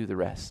God can do the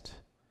rest.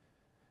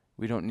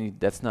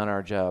 That's not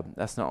our job.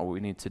 That's not what we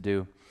need to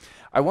do.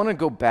 I want to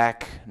go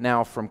back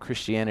now from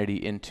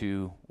Christianity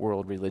into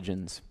world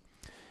religions,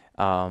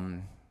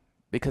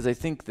 because I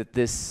think that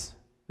this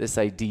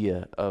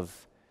idea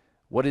of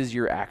what is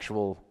your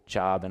actual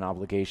job and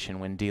obligation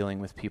when dealing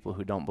with people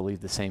who don't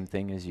believe the same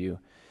thing as you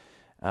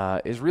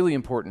is really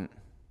important.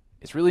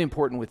 It's really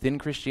important within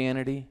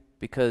Christianity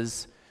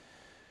because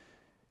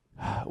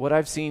what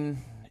I've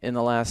seen in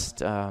the last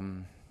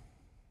 3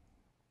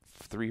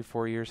 or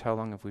 4 years, how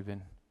long have we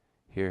been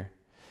here?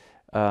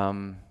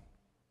 I've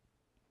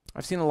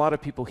seen a lot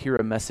of people hear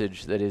a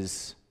message that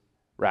is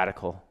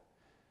radical.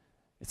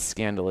 It's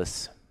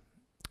scandalous.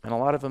 And a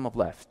lot of them have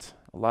left.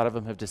 A lot of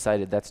them have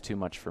decided that's too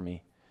much for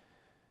me.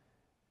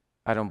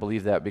 I don't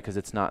believe that because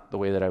it's not the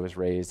way that I was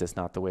raised. It's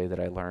not the way that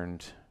I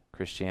learned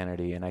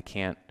Christianity, and I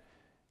can't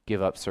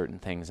give up certain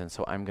things, and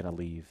so I'm going to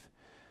leave.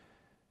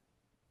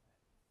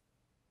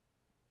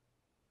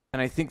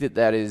 And I think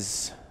that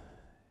is,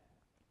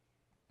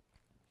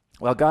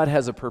 while God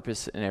has a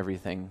purpose in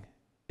everything,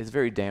 it's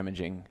very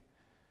damaging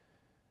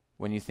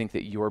when you think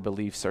that your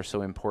beliefs are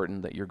so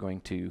important that you're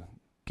going to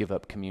give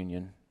up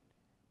communion,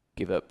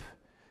 give up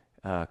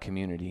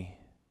community.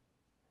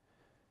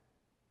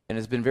 And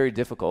it's been very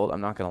difficult,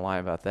 I'm not going to lie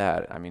about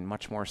that. I mean,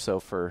 much more so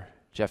for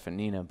Jeff and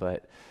Nina,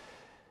 but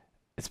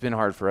it's been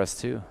hard for us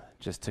too,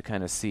 just to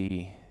kind of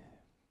see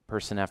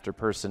person after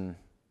person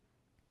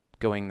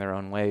going their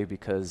own way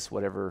because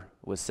whatever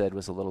was said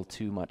was a little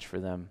too much for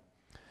them.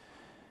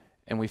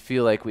 And we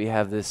feel like we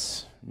have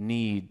this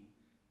need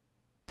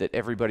that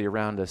everybody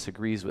around us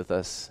agrees with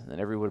us, and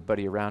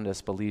everybody around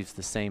us believes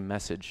the same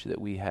message that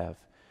we have.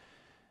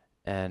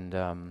 And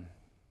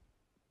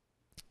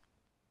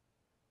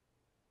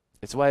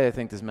it's why I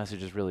think this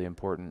message is really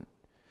important.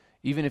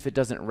 Even if it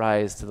doesn't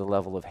rise to the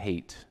level of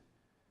hate,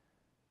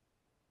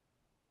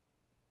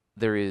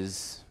 there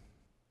is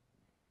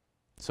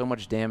so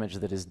much damage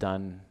that is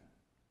done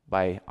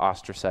by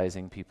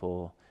ostracizing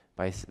people,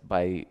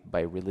 by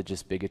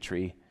religious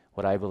bigotry.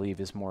 What I believe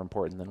is more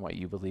important than what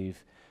you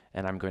believe,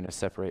 and I'm going to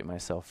separate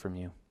myself from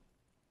you.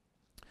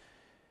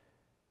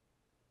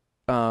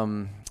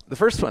 The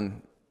first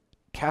one,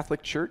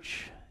 Catholic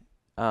Church.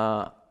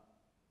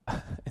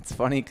 It's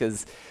funny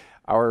because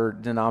our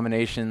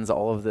denominations,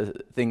 all of the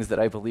things that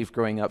I believed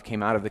growing up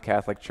came out of the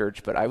Catholic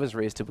Church, but I was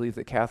raised to believe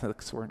that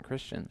Catholics weren't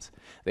Christians.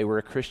 They were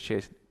a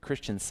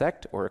Christian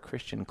sect or a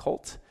Christian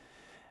cult,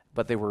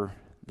 but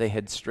they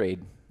had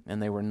strayed, and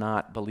they were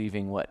not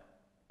believing what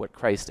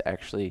Christ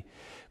actually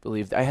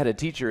believed. I had a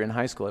teacher in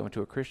high school, I went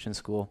to a Christian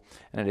school,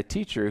 and I had a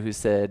teacher who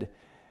said,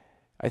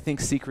 I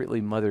think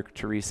secretly Mother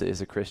Teresa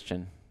is a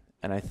Christian,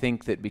 and I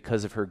think that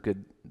because of her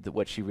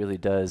what she really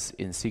does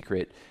in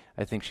secret,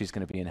 I think she's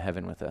going to be in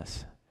heaven with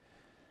us.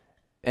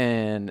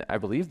 And I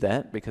believed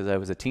that because I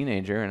was a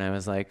teenager, and I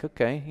was like,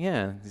 okay,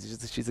 yeah,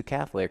 she's a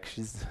Catholic.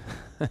 She's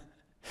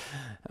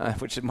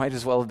which might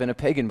as well have been a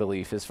pagan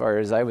belief as far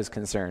as I was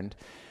concerned.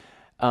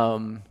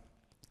 And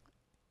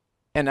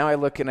now I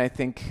look and I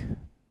think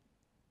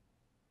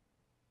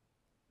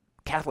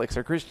Catholics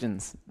are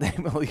Christians. They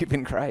believe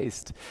in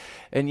Christ.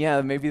 And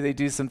yeah, maybe they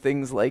do some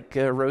things like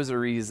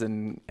rosaries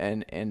and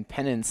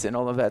penance and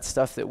all of that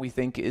stuff that we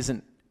think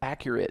isn't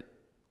accurate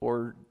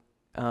or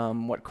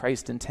what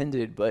Christ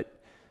intended, but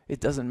it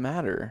doesn't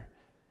matter.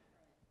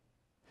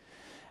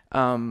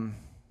 The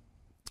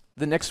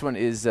next one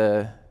is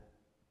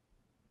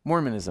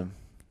Mormonism.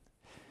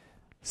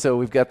 So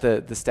we've got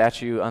the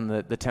statue on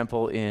the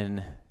temple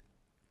in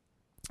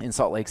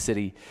Salt Lake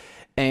City.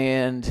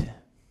 And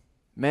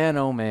man,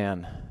 oh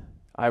man,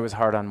 I was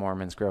hard on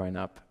Mormons growing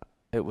up.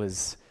 They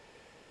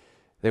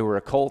were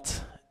a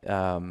cult.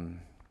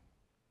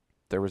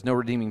 There was no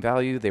redeeming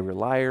value. They were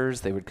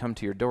liars. They would come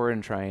to your door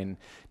and try and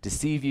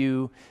deceive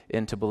you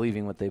into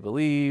believing what they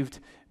believed.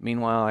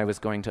 Meanwhile, I was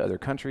going to other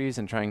countries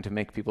and trying to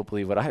make people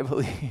believe what I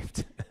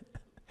believed.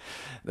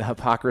 The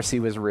hypocrisy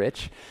was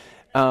rich.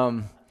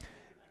 And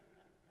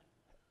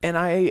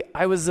I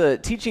was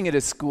teaching at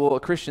a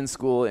Christian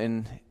school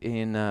in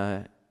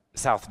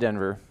South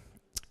Denver,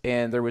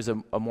 and there was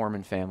a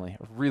Mormon family,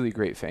 a really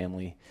great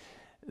family.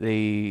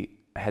 They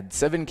had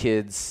 7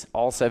 kids.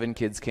 All 7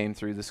 kids came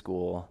through the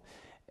school.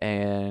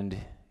 And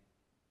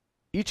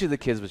each of the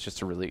kids was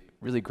just a really,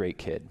 really great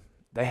kid.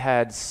 They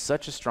had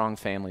such a strong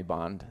family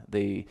bond.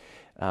 The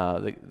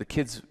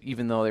kids,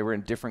 even though they were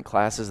in different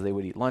classes, they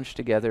would eat lunch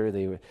together.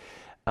 They would,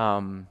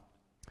 and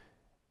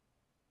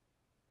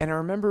I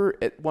remember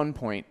at one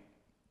point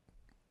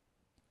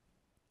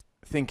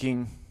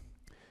thinking,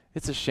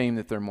 it's a shame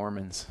that they're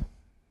Mormons,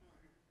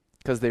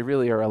 because they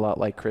really are a lot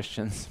like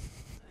Christians.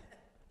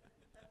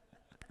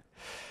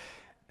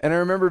 And I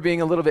remember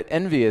being a little bit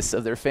envious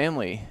of their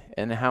family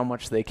and how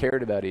much they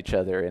cared about each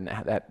other and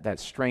that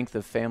strength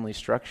of family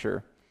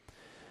structure.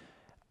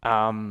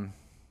 And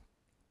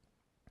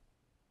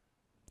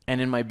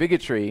in my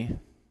bigotry,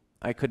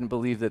 I couldn't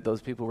believe that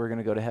those people were going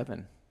to go to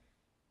heaven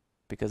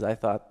because I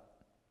thought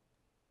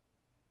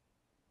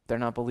they're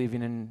not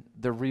believing in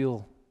the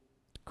real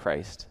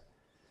Christ.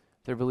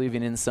 They're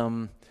believing in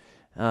some,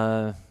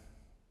 what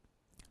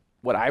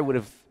I would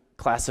have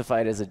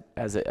classified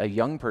as a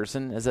young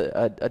person, as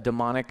a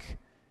demonic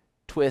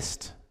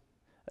twist,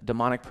 a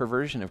demonic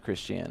perversion of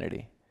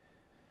Christianity.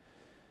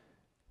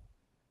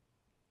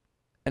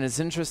 And it's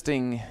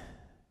interesting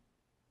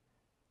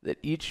that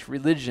each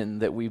religion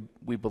that we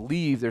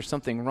believe there's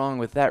something wrong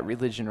with that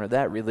religion or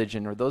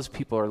those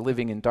people are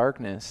living in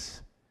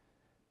darkness.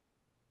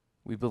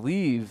 We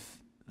believe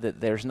that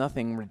there's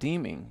nothing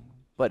redeeming.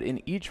 But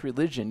in each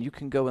religion, you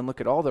can go and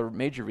look at all the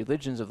major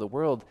religions of the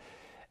world,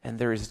 and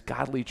there is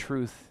godly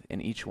truth in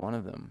each one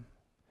of them.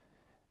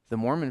 The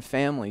Mormon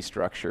family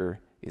structure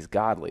is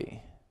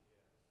godly.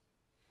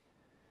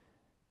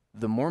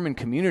 The Mormon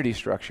community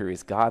structure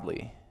is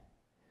godly.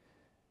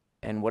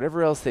 And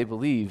whatever else they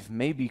believe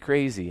may be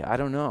crazy, I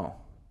don't know.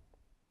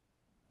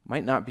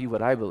 might not be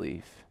what I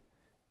believe,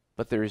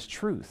 but there is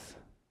truth.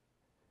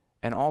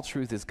 And all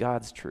truth is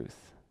God's truth.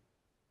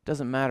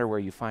 Doesn't matter where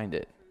you find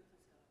it.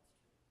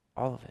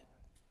 All of it.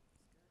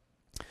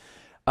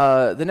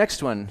 The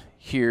next one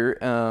here,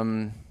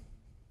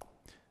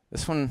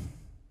 this one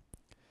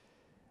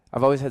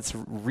I've always had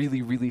some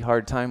really, really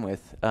hard time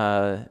with.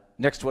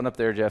 Next one up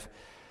there, Jeff.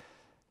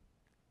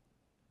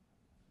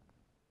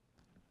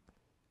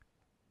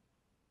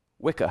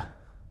 Wicca.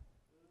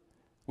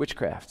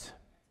 Witchcraft.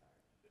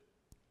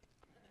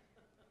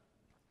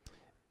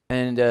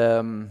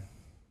 And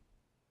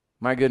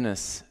my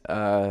goodness,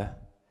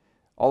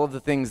 all of the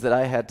things that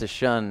I had to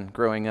shun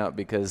growing up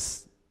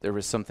because there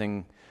was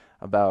something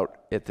about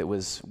it that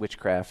was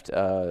witchcraft.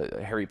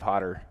 Harry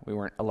Potter. We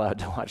weren't allowed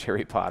to watch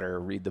Harry Potter or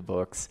read the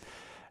books.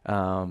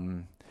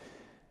 There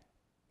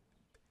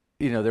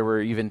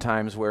were even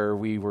times where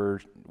we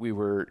were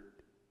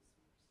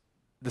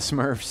the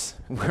Smurfs.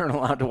 We weren't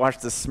allowed to watch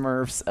the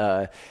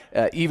Smurfs.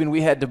 Even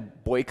we had to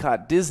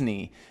boycott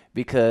Disney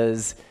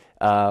because,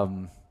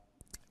 and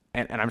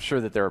I'm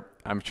sure that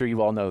I'm sure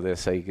you all know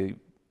this. The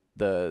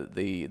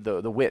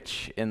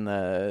witch in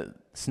the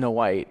Snow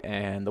White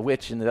and the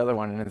witch in the other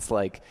one, and it's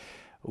like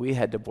we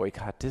had to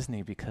boycott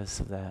Disney because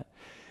of that.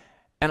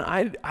 And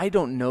I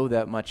don't know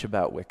that much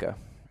about Wicca,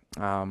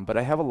 but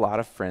I have a lot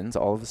of friends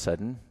all of a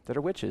sudden that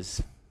are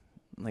witches,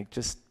 like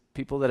just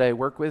people that I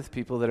work with,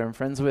 people that I'm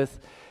friends with,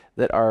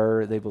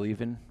 they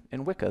believe in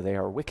Wicca. They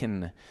are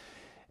Wiccan.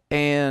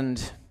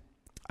 And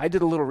I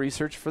did a little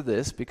research for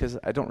this because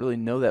I don't really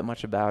know that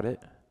much about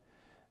it.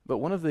 But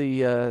one of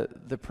the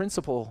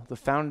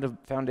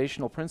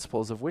foundational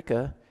principles of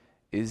Wicca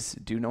is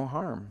do no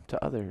harm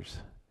to others.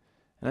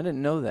 And I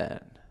didn't know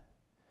that.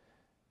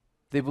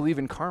 They believe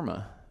in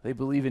karma. They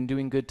believe in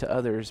doing good to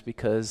others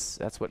because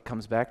that's what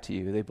comes back to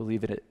you. They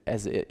believe in it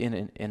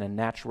in a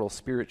natural,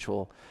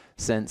 spiritual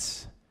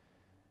sense.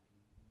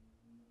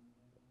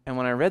 And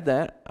when I read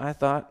that, I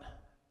thought,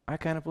 I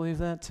kind of believe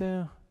that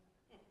too.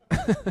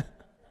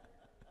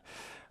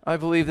 I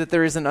believe that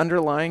there is an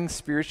underlying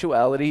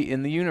spirituality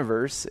in the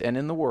universe and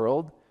in the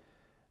world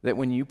that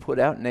when you put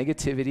out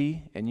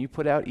negativity and you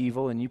put out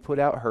evil and you put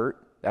out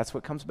hurt, that's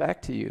what comes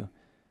back to you.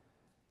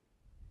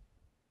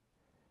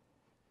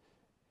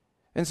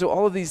 And so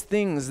all of these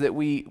things that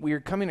we are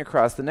coming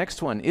across, the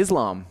next one,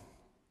 Islam.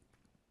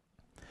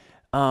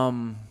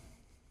 I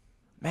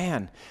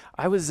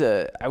was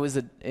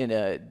in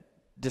a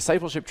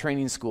discipleship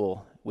training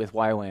school with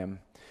YWAM.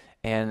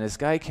 And this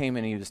guy came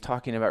and he was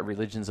talking about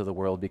religions of the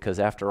world because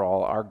after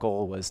all, our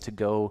goal was to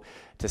go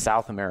to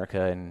South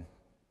America and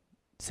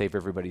save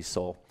everybody's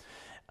soul.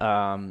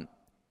 And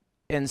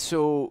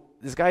so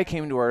this guy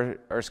came to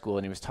our school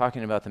and he was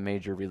talking about the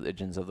major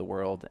religions of the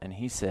world. And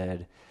he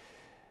said,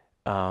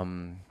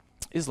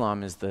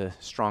 Islam is the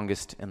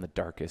strongest and the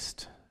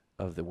darkest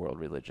of the world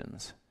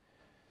religions.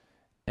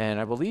 And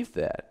I believed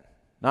that,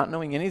 not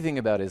knowing anything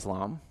about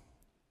Islam,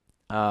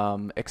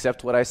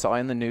 except what I saw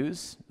in the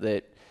news,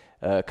 that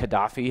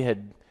Gaddafi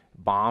had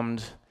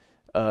bombed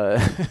a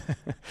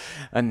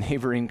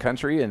neighboring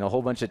country and a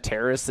whole bunch of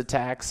terrorist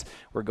attacks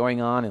were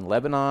going on in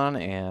Lebanon.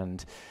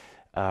 And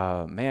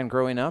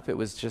growing up, it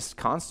was just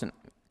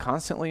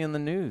constantly in the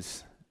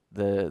news.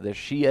 The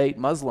Shiite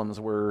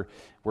Muslims were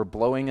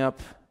blowing up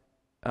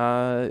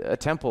a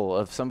temple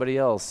of somebody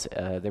else.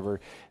 They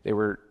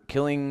were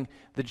killing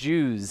the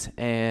Jews,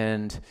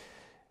 and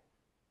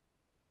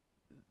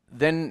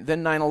then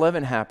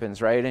 9/11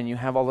 happens, right? And you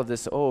have all of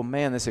this,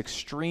 this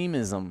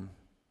extremism,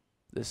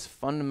 this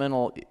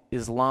fundamental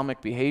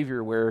Islamic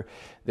behavior where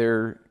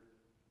their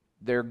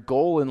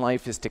goal in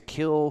life is to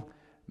kill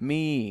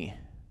me.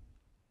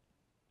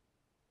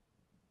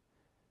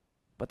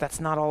 But that's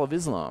not all of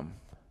Islam.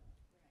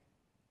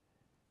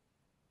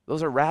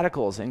 Those are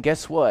radicals. And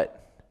guess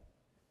what?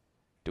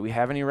 Do we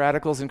have any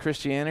radicals in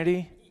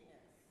Christianity?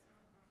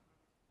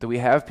 Do we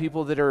have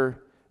people that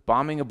are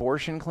bombing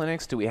abortion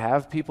clinics? Do we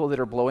have people that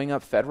are blowing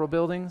up federal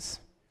buildings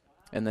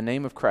in the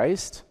name of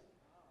Christ?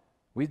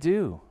 We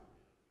do.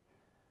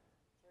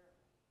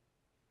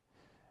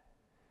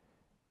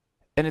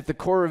 And at the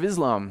core of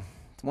Islam,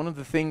 one of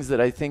the things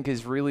that I think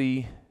is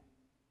really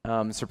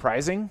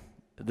surprising,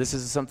 this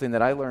is something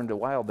that I learned a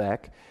while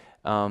back,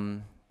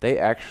 they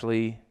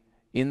actually,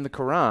 in the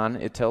Quran,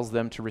 it tells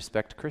them to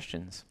respect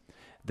Christians.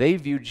 They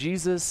view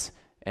Jesus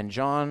and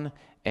John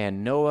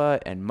and Noah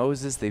and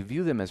Moses, they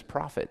view them as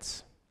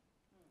prophets.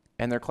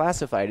 And they're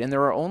classified. And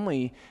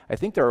I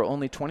think there are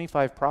only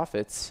 25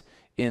 prophets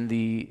in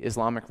the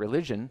Islamic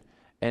religion,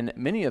 and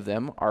many of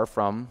them are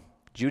from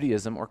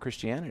Judaism or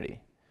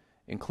Christianity,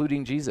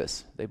 including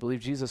Jesus. They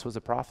believe Jesus was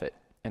a prophet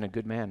and a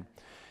good man.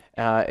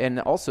 And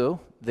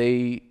also,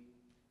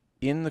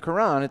 in the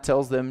Quran, it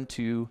tells them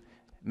to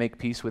make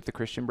peace with the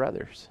Christian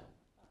brothers.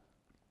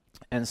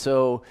 And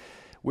so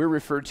we're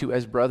referred to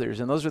as brothers,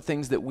 and those are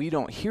things that we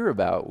don't hear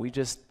about. We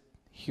just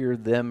hear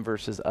them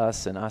versus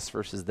us and us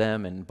versus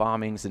them and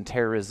bombings and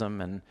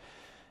terrorism,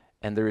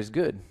 and there is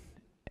good.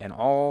 And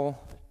all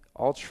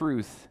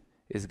truth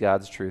is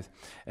God's truth.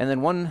 And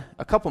then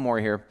a couple more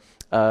here.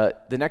 The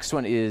next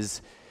one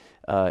is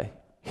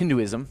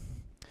Hinduism,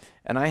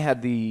 and I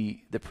had the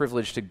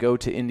privilege to go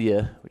to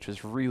India, which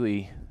was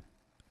really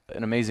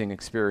an amazing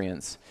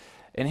experience.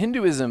 And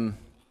Hinduism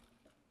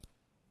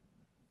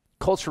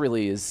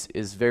culturally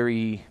is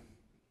very,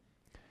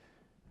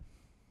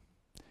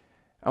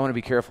 I want to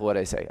be careful what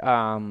I say.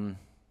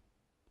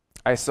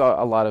 I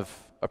saw a lot of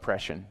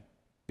oppression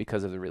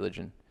because of the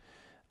religion.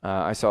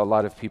 I saw a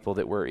lot of people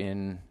that were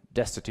in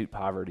destitute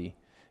poverty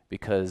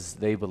because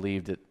they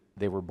believed that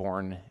they were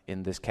born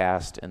in this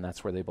caste and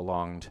that's where they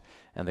belonged,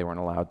 and they weren't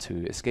allowed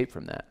to escape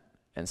from that.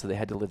 And so they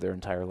had to live their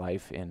entire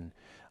life in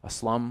a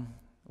slum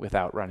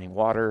without running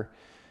water,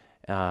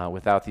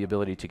 without the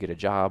ability to get a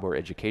job or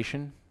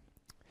education.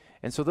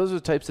 And so those are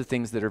the types of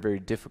things that are very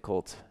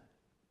difficult.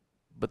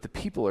 But the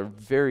people are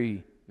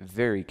very,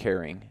 very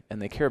caring,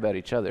 and they care about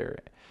each other.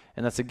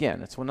 And that's,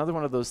 again, it's another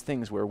one of those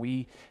things where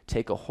we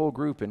take a whole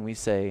group and we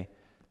say,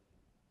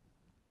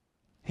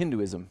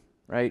 Hinduism,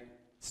 right?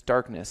 It's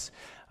darkness.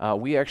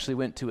 We actually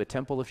went to a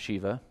temple of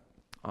Shiva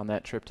on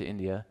that trip to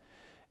India,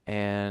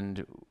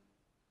 and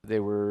they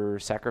were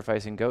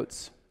sacrificing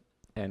goats,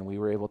 and we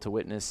were able to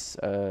witness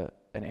an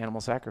animal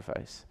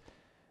sacrifice.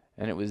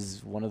 And it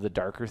was one of the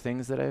darker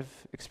things that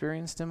I've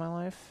experienced in my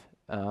life.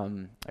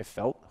 I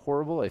felt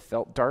horrible. I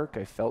felt dark.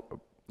 I felt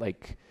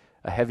like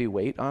a heavy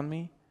weight on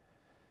me.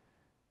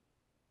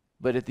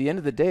 But at the end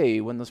of the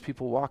day, when those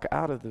people walk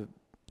out of the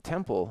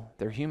temple,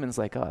 they're humans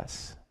like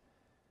us.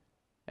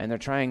 And they're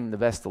trying the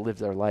best to live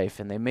their life,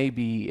 and they may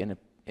be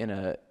in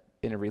a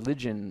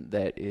religion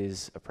that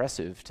is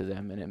oppressive to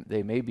them, and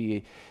they may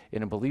be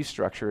in a belief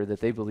structure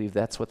that they believe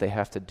that's what they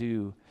have to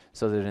do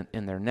so that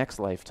in their next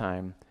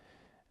lifetime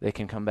they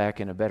can come back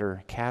in a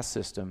better caste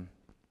system.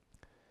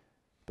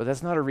 But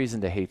that's not a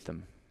reason to hate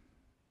them.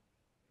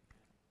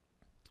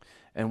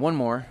 And one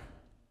more,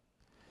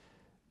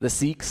 the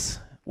Sikhs.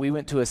 We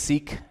went to a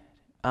Sikh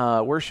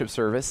worship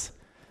service,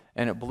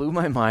 and it blew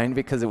my mind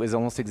because it was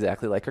almost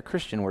exactly like a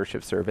Christian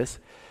worship service.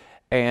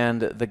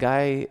 And the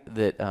guy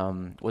that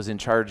was in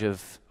charge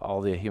of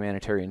all the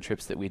humanitarian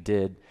trips that we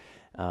did,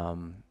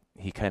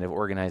 he kind of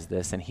organized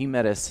this, and he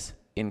met us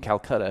in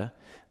Calcutta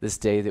this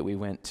day that we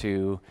went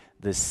to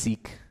the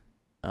Sikh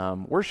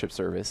worship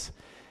service.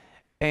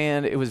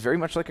 And it was very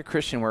much like a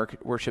Christian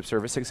worship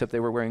service, except they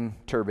were wearing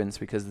turbans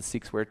because the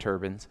Sikhs wear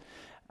turbans.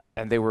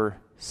 And they were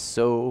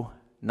so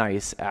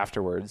nice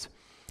afterwards.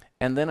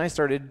 And then I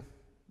started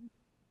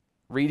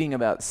reading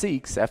about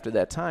Sikhs after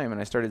that time, and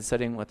I started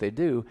studying what they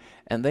do,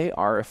 and they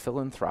are a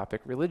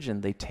philanthropic religion.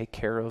 They take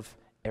care of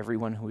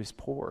everyone who is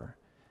poor,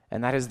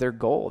 and that is their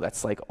goal.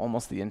 That's like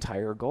almost the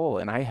entire goal,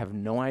 and I have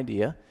no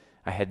idea.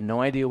 I had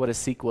no idea what a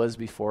Sikh was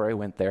before I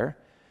went there.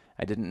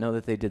 I didn't know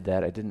that they did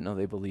that. I didn't know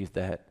they believed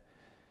that.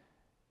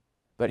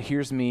 But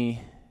here's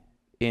me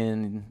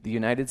in the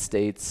United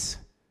States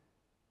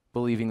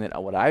believing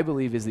that what I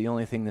believe is the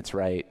only thing that's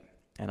right,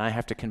 and I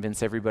have to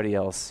convince everybody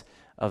else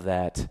of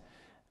that.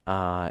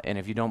 And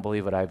if you don't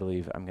believe what I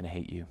believe, I'm going to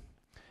hate you,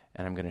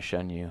 and I'm going to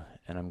shun you,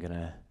 and I'm going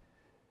to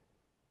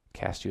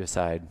cast you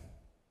aside.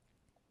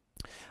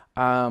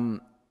 I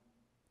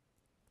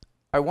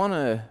want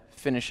to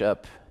finish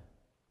up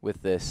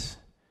with this.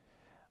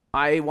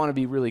 I want to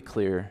be really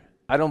clear.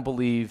 I don't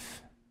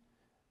believe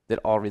that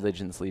all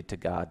religions lead to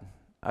God.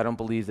 I don't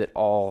believe that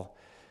all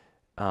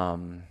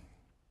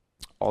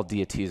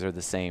deities are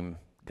the same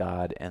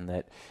God, and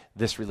that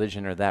this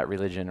religion or that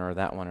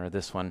one or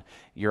this one,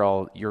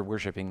 you're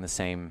worshiping the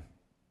same,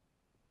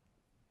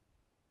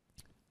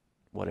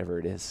 whatever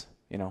it is,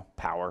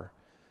 power.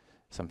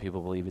 Some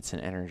people believe it's an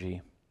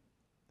energy,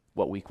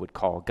 what we would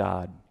call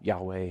God,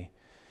 Yahweh.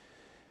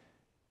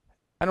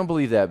 I don't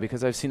believe that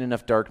because I've seen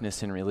enough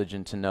darkness in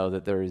religion to know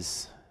that there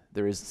is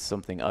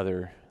something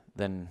other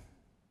than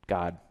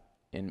God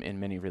in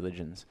many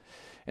religions.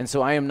 And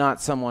so I am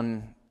not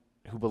someone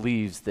who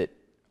believes that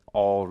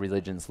all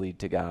religions lead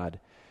to God.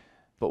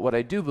 But what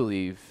I do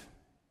believe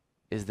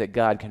is that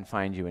God can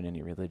find you in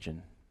any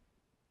religion.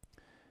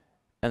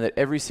 And that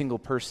every single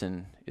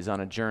person is on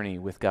a journey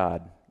with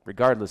God,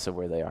 regardless of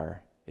where they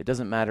are. It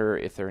doesn't matter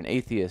if they're an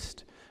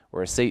atheist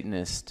or a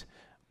Satanist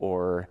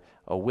or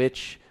a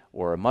witch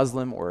or a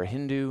Muslim or a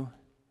Hindu.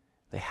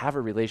 They have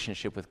a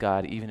relationship with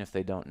God even if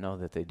they don't know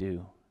that they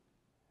do.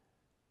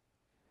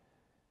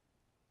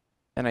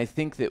 And I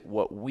think that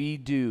what we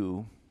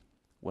do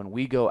when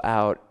we go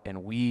out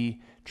and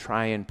we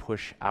try and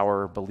push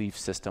our belief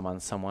system on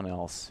someone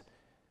else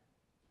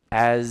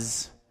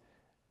as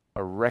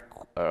a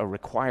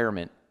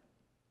requirement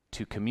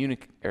to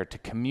communicate or to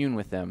commune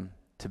with them,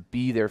 to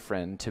be their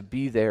friend, to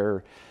be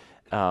there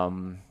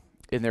in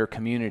their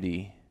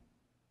community,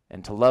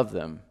 and to love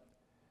them,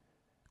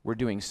 we're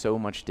doing so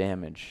much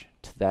damage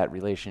to that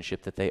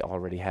relationship that they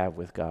already have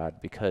with God,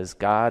 because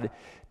God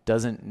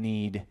doesn't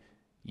need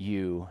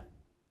you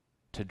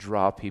to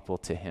draw people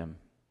to Him.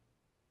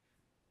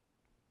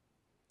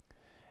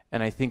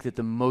 And I think that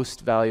the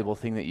most valuable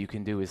thing that you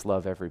can do is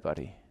love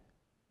everybody.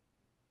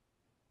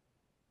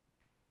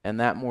 And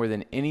that, more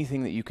than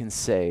anything that you can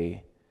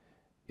say,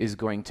 is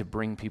going to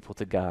bring people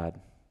to God,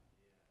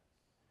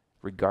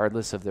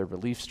 regardless of their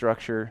belief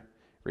structure,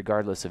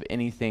 regardless of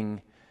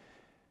anything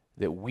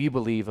that we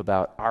believe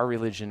about our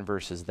religion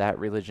versus that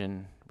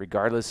religion,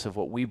 regardless of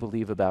what we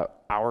believe about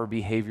our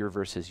behavior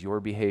versus your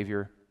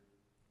behavior,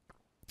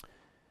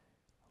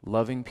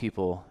 loving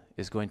people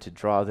is going to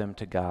draw them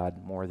to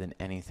God more than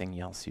anything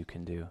else you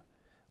can do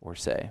or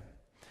say.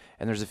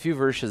 And there's a few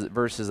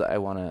verses I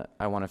want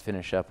to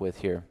finish up with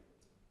here.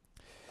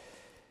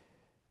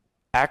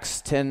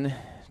 Acts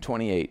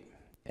 10:28.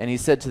 And he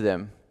said to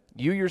them,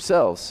 "You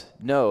yourselves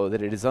know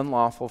that it is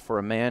unlawful for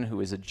a man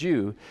who is a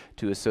Jew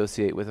to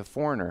associate with a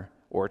foreigner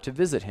or to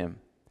visit him.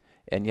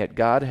 And yet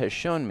God has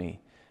shown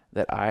me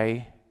that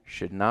I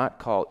should not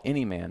call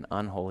any man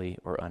unholy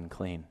or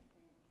unclean."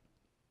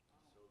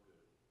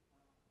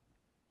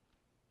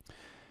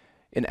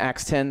 In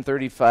Acts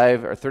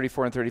 10:35 or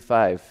 34 and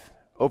 35,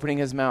 opening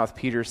his mouth,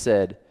 Peter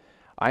said,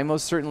 "I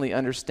most certainly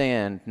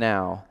understand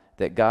now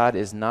that God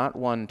is not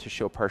one to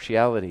show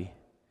partiality,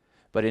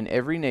 but in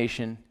every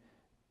nation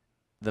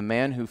the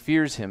man who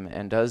fears him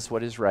and does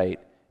what is right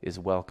is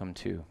welcome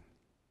too."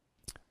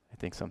 I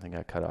think something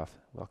got cut off.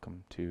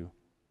 Welcome to.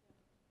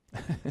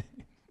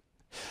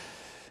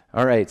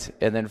 All right,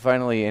 and then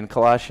finally in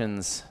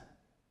Colossians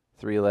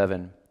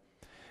 3:11,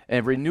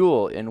 "A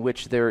renewal in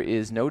which there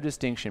is no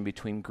distinction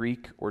between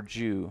Greek or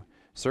Jew,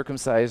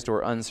 circumcised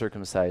or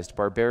uncircumcised,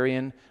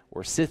 barbarian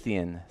or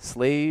Scythian,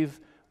 slave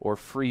or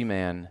free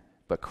man,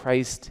 but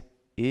Christ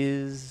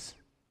is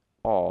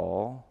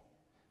all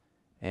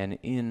and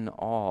in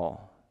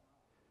all."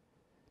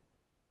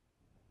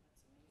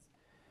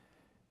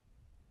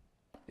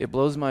 It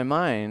blows my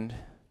mind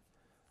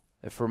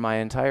that for my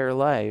entire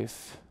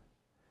life,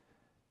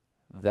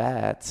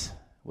 that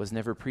was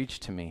never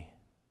preached to me.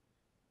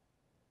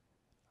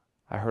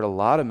 I heard a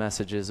lot of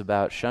messages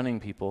about shunning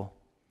people,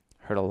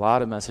 heard a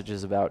lot of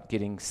messages about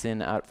getting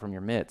sin out from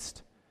your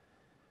midst,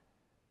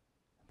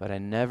 but I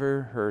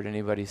never heard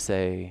anybody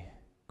say,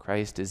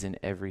 Christ is in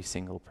every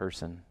single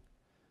person.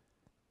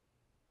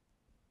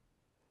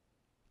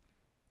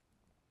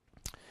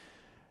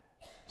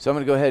 So I'm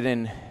going to go ahead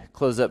and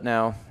close up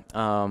now.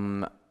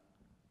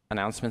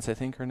 Announcements, I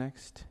think, are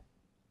next.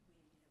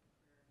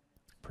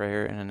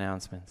 Prayer and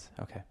announcements.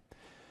 Okay.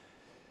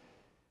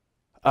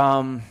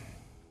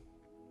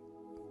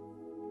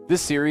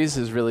 This series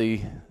is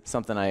really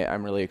something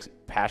I'm really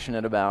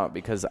passionate about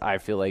because I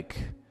feel like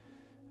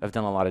I've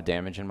done a lot of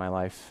damage in my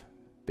life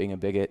being a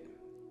bigot.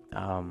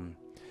 And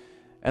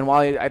while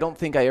I don't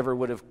think I ever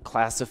would have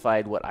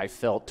classified what I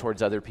felt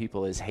towards other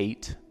people as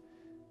hate,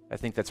 I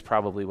think that's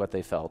probably what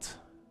they felt.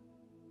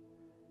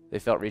 They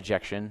felt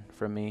rejection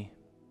from me,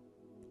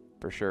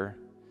 for sure.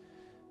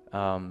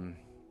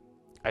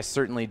 I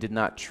certainly did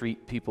not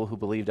treat people who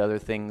believed other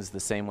things the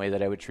same way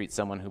that I would treat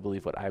someone who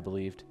believed what I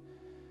believed.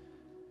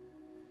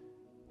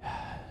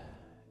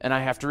 And I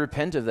have to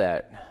repent of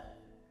that.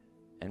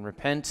 And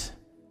repent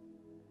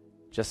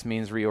just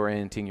means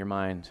reorienting your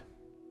mind.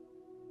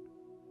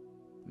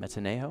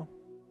 Metaneo?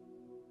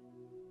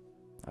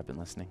 I've been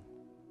listening.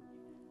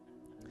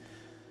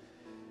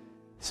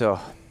 So,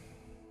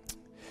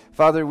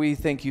 Father, we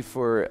thank you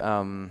for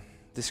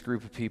this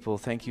group of people.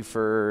 Thank you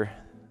for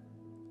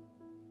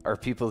our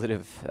people that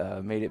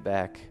have made it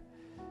back.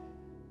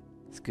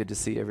 It's good to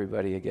see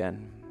everybody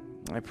again.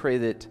 I pray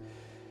that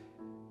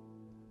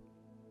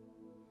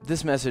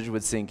this message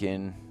would sink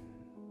in,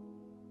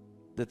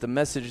 that the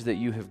message that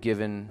you have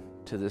given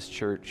to this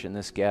church and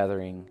this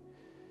gathering,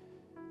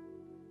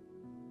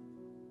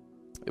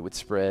 it would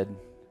spread.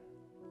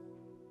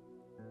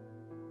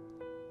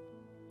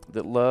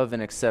 That love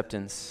and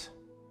acceptance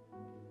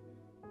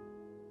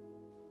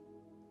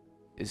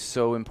is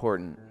so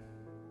important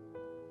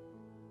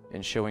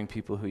in showing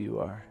people who you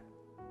are.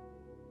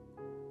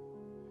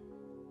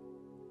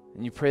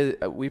 And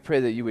we pray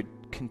that you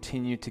would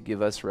continue to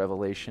give us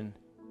revelation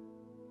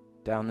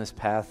down this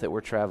path that we're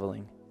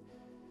traveling.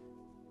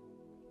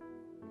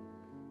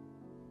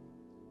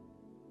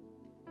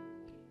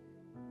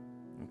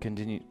 And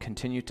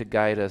continue to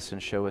guide us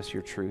and show us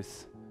your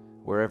truth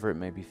wherever it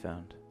may be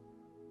found.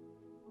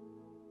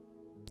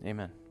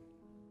 Amen.